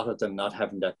 for a lot of them, not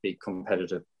having that big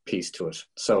competitive piece to it.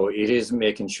 So it is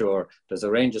making sure there's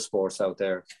a range of sports out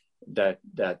there that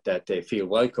they feel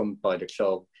welcomed by the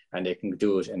club, and they can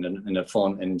do it in a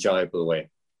fun, enjoyable way.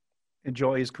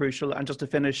 Joy is crucial. And just to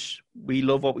finish, we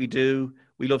love what we do.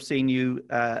 We love seeing you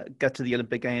get to the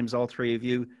Olympic Games, all three of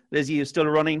you. Lizzie, you still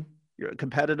running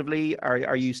competitively?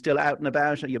 Are you still out and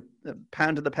about? Are you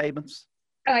pounding the pavements?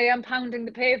 I am pounding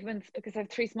the pavements because I have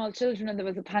 3 small children and there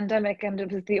was a pandemic and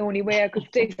it was the only way I could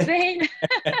stay sane.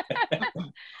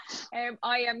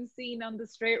 I am seen on the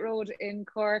straight road in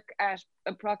Cork at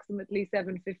approximately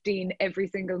 7:15 every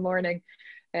single morning.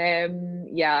 I'm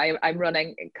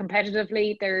running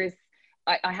competitively.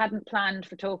 I hadn't planned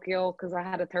for Tokyo because I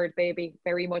had a third baby,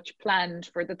 very much planned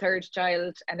for the third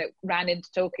child, and it ran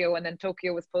into Tokyo, and then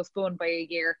Tokyo was postponed by a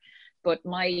year. But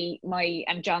my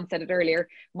and John said it earlier,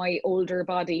 my older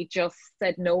body just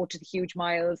said no to the huge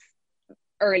miles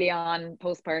early on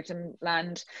postpartum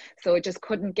land. So I just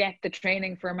couldn't get the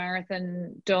training for a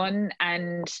marathon done,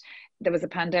 and there was a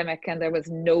pandemic and there was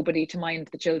nobody to mind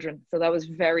the children. So that was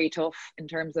very tough in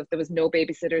terms of, there was no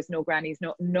babysitters, no grannies,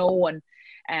 no one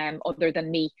other than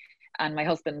me and my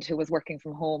husband, who was working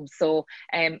from home. So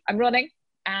I'm running.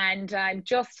 and I'm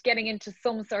just getting into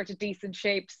some sort of decent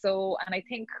shape. So, and I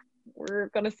think we're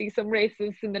going to see some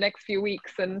races in the next few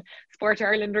weeks, and Sport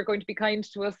Ireland are going to be kind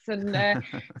to us, and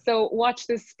so watch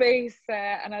this space,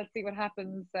 and I'll see what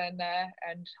happens, and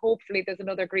hopefully there's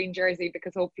another green jersey,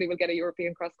 because hopefully we'll get a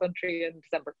European cross country in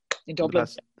December in Dublin.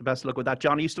 The best of luck with that.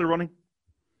 John, are you still running?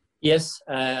 Yes,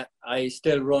 I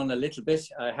still run a little bit.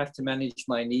 I have to manage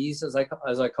my knees, as I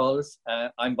call it.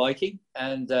 I'm biking,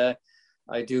 and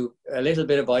I do a little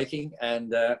bit of biking,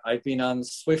 and I've been on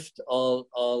Swift all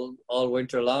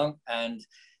winter long, and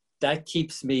that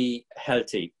keeps me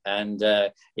healthy. And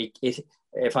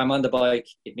if I'm on the bike,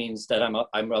 it means that I'm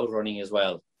out running as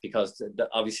well, because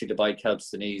obviously the bike helps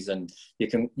the knees, and you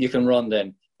can run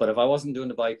then. But if I wasn't doing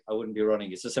the bike, I wouldn't be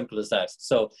running. It's as simple as that.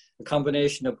 So a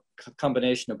combination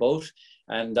of both,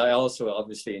 and I also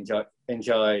obviously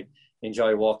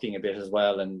enjoy walking a bit as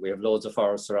well, and we have loads of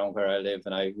forests around where I live,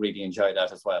 and I really enjoy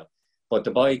that as well. But the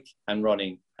bike and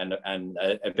running and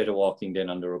a bit of walking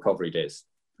then on the recovery days.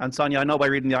 And Sonia, I know by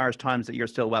reading the Irish Times that you're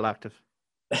still well active.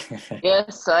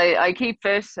 Yes, I keep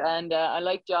fit, and I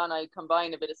like John. I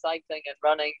combine a bit of cycling and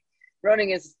running.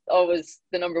 Running is always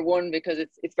the number one, because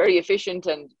it's very efficient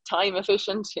and time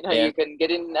efficient. You know, You can get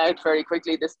in and out very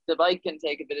quickly. The bike can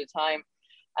take a bit of time.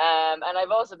 And I've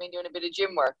also been doing a bit of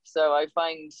gym work, so I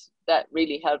find that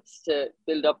really helps to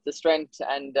build up the strength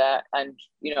and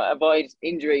avoid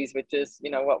injuries, which is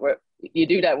you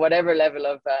do that whatever level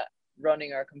of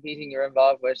running or competing you're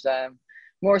involved with.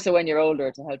 More so when you're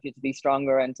older, to help you to be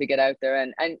stronger and to get out there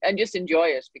and just enjoy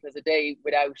it, because a day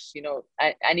without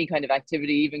any kind of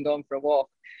activity, even going for a walk,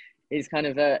 is kind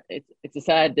of it's a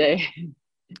sad day.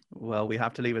 Well, we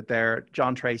have to leave it there.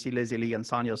 John, Treacy, Lizzie Lee and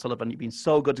Sonia O'Sullivan, you've been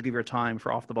so good to give your time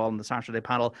for Off the Ball in the Saturday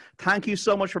panel. Thank you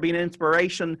so much for being an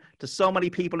inspiration to so many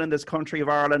people in this country of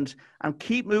Ireland, and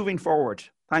keep moving forward.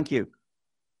 Thank you.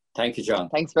 Thank you, John.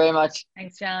 Thanks very much.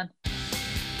 Thanks, John.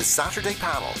 The Saturday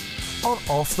panel on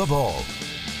Off the Ball.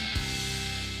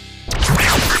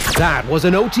 That was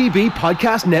an OTB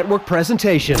Podcast Network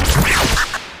presentation.